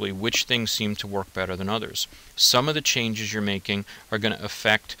eventually which things seem to work better than others. Some of the changes you're making are going to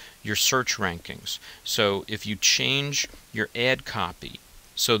affect your search rankings. So if you change your ad copy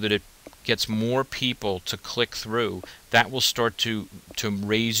so that it gets more people to click through, that will start to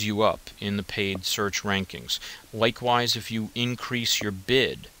raise you up in the paid search rankings. Likewise, if you increase your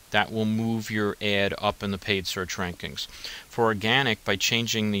bid, that will move your ad up in the paid search rankings. For organic, by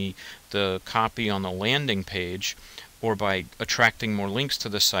changing the copy on the landing page, or by attracting more links to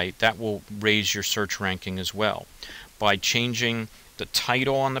the site, that will raise your search ranking as well. By changing the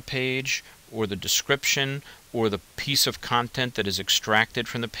title on the page, or the description, or the piece of content that is extracted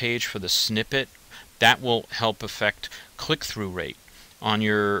from the page for the snippet, that will help affect click-through rate on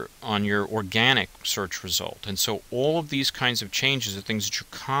your organic search result. And so all of these kinds of changes are things that you're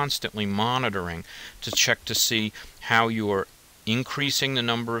constantly monitoring to check to see how you are increasing the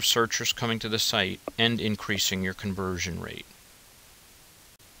number of searchers coming to the site and increasing your conversion rate.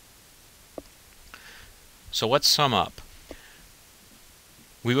 So let's sum up.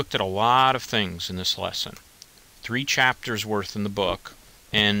 We looked at a lot of things in this lesson. 3 chapters worth in the book,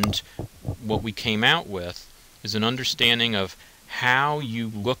 and what we came out with is an understanding of how you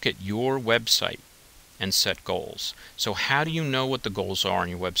look at your website and set goals. So how do you know what the goals are on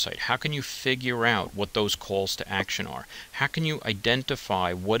your website? How can you figure out what those calls to action are? How can you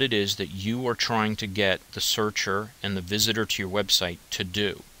identify what it is that you are trying to get the searcher and the visitor to your website to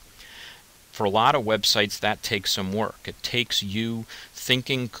do? For a lot of websites, that takes some work. It takes you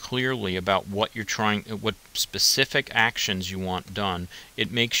thinking clearly about what specific actions you want done.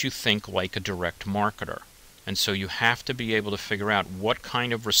 It makes you think like a direct marketer. And so you have to be able to figure out what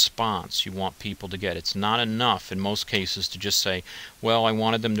kind of response you want people to get. It's not enough in most cases to just say, well, I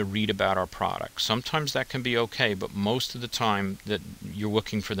wanted them to read about our product. Sometimes that can be okay, but most of the time that you're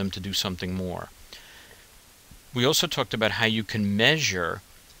looking for them to do something more. We also talked about how you can measure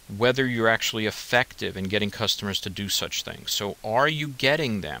whether you're actually effective in getting customers to do such things. So are you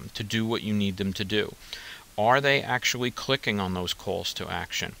getting them to do what you need them to do? Are they actually clicking on those calls to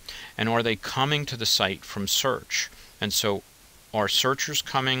action? And are they coming to the site from search? And so are searchers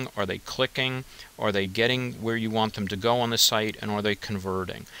coming? Are they clicking? Are they getting where you want them to go on the site? And are they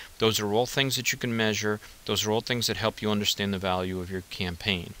converting? Those are all things that you can measure. Those are all things that help you understand the value of your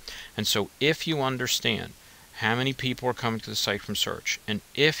campaign. And so if you understand how many people are coming to the site from search, and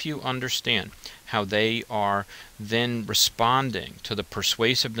if you understand how they are then responding to the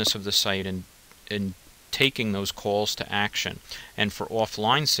persuasiveness of the site and taking those calls to action, and for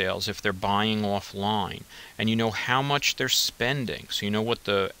offline sales, if they're buying offline, and you know how much they're spending, so you know what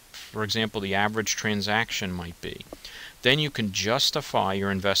for example, the average transaction might be, then you can justify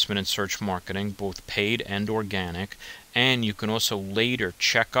your investment in search marketing, both paid and organic, and you can also later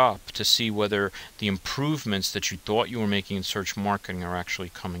check up to see whether the improvements that you thought you were making in search marketing are actually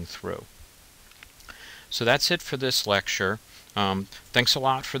coming through. So that's it for this lecture. Thanks a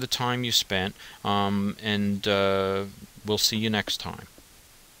lot for the time you spent, and we'll see you next time.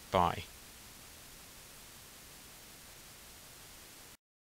 Bye.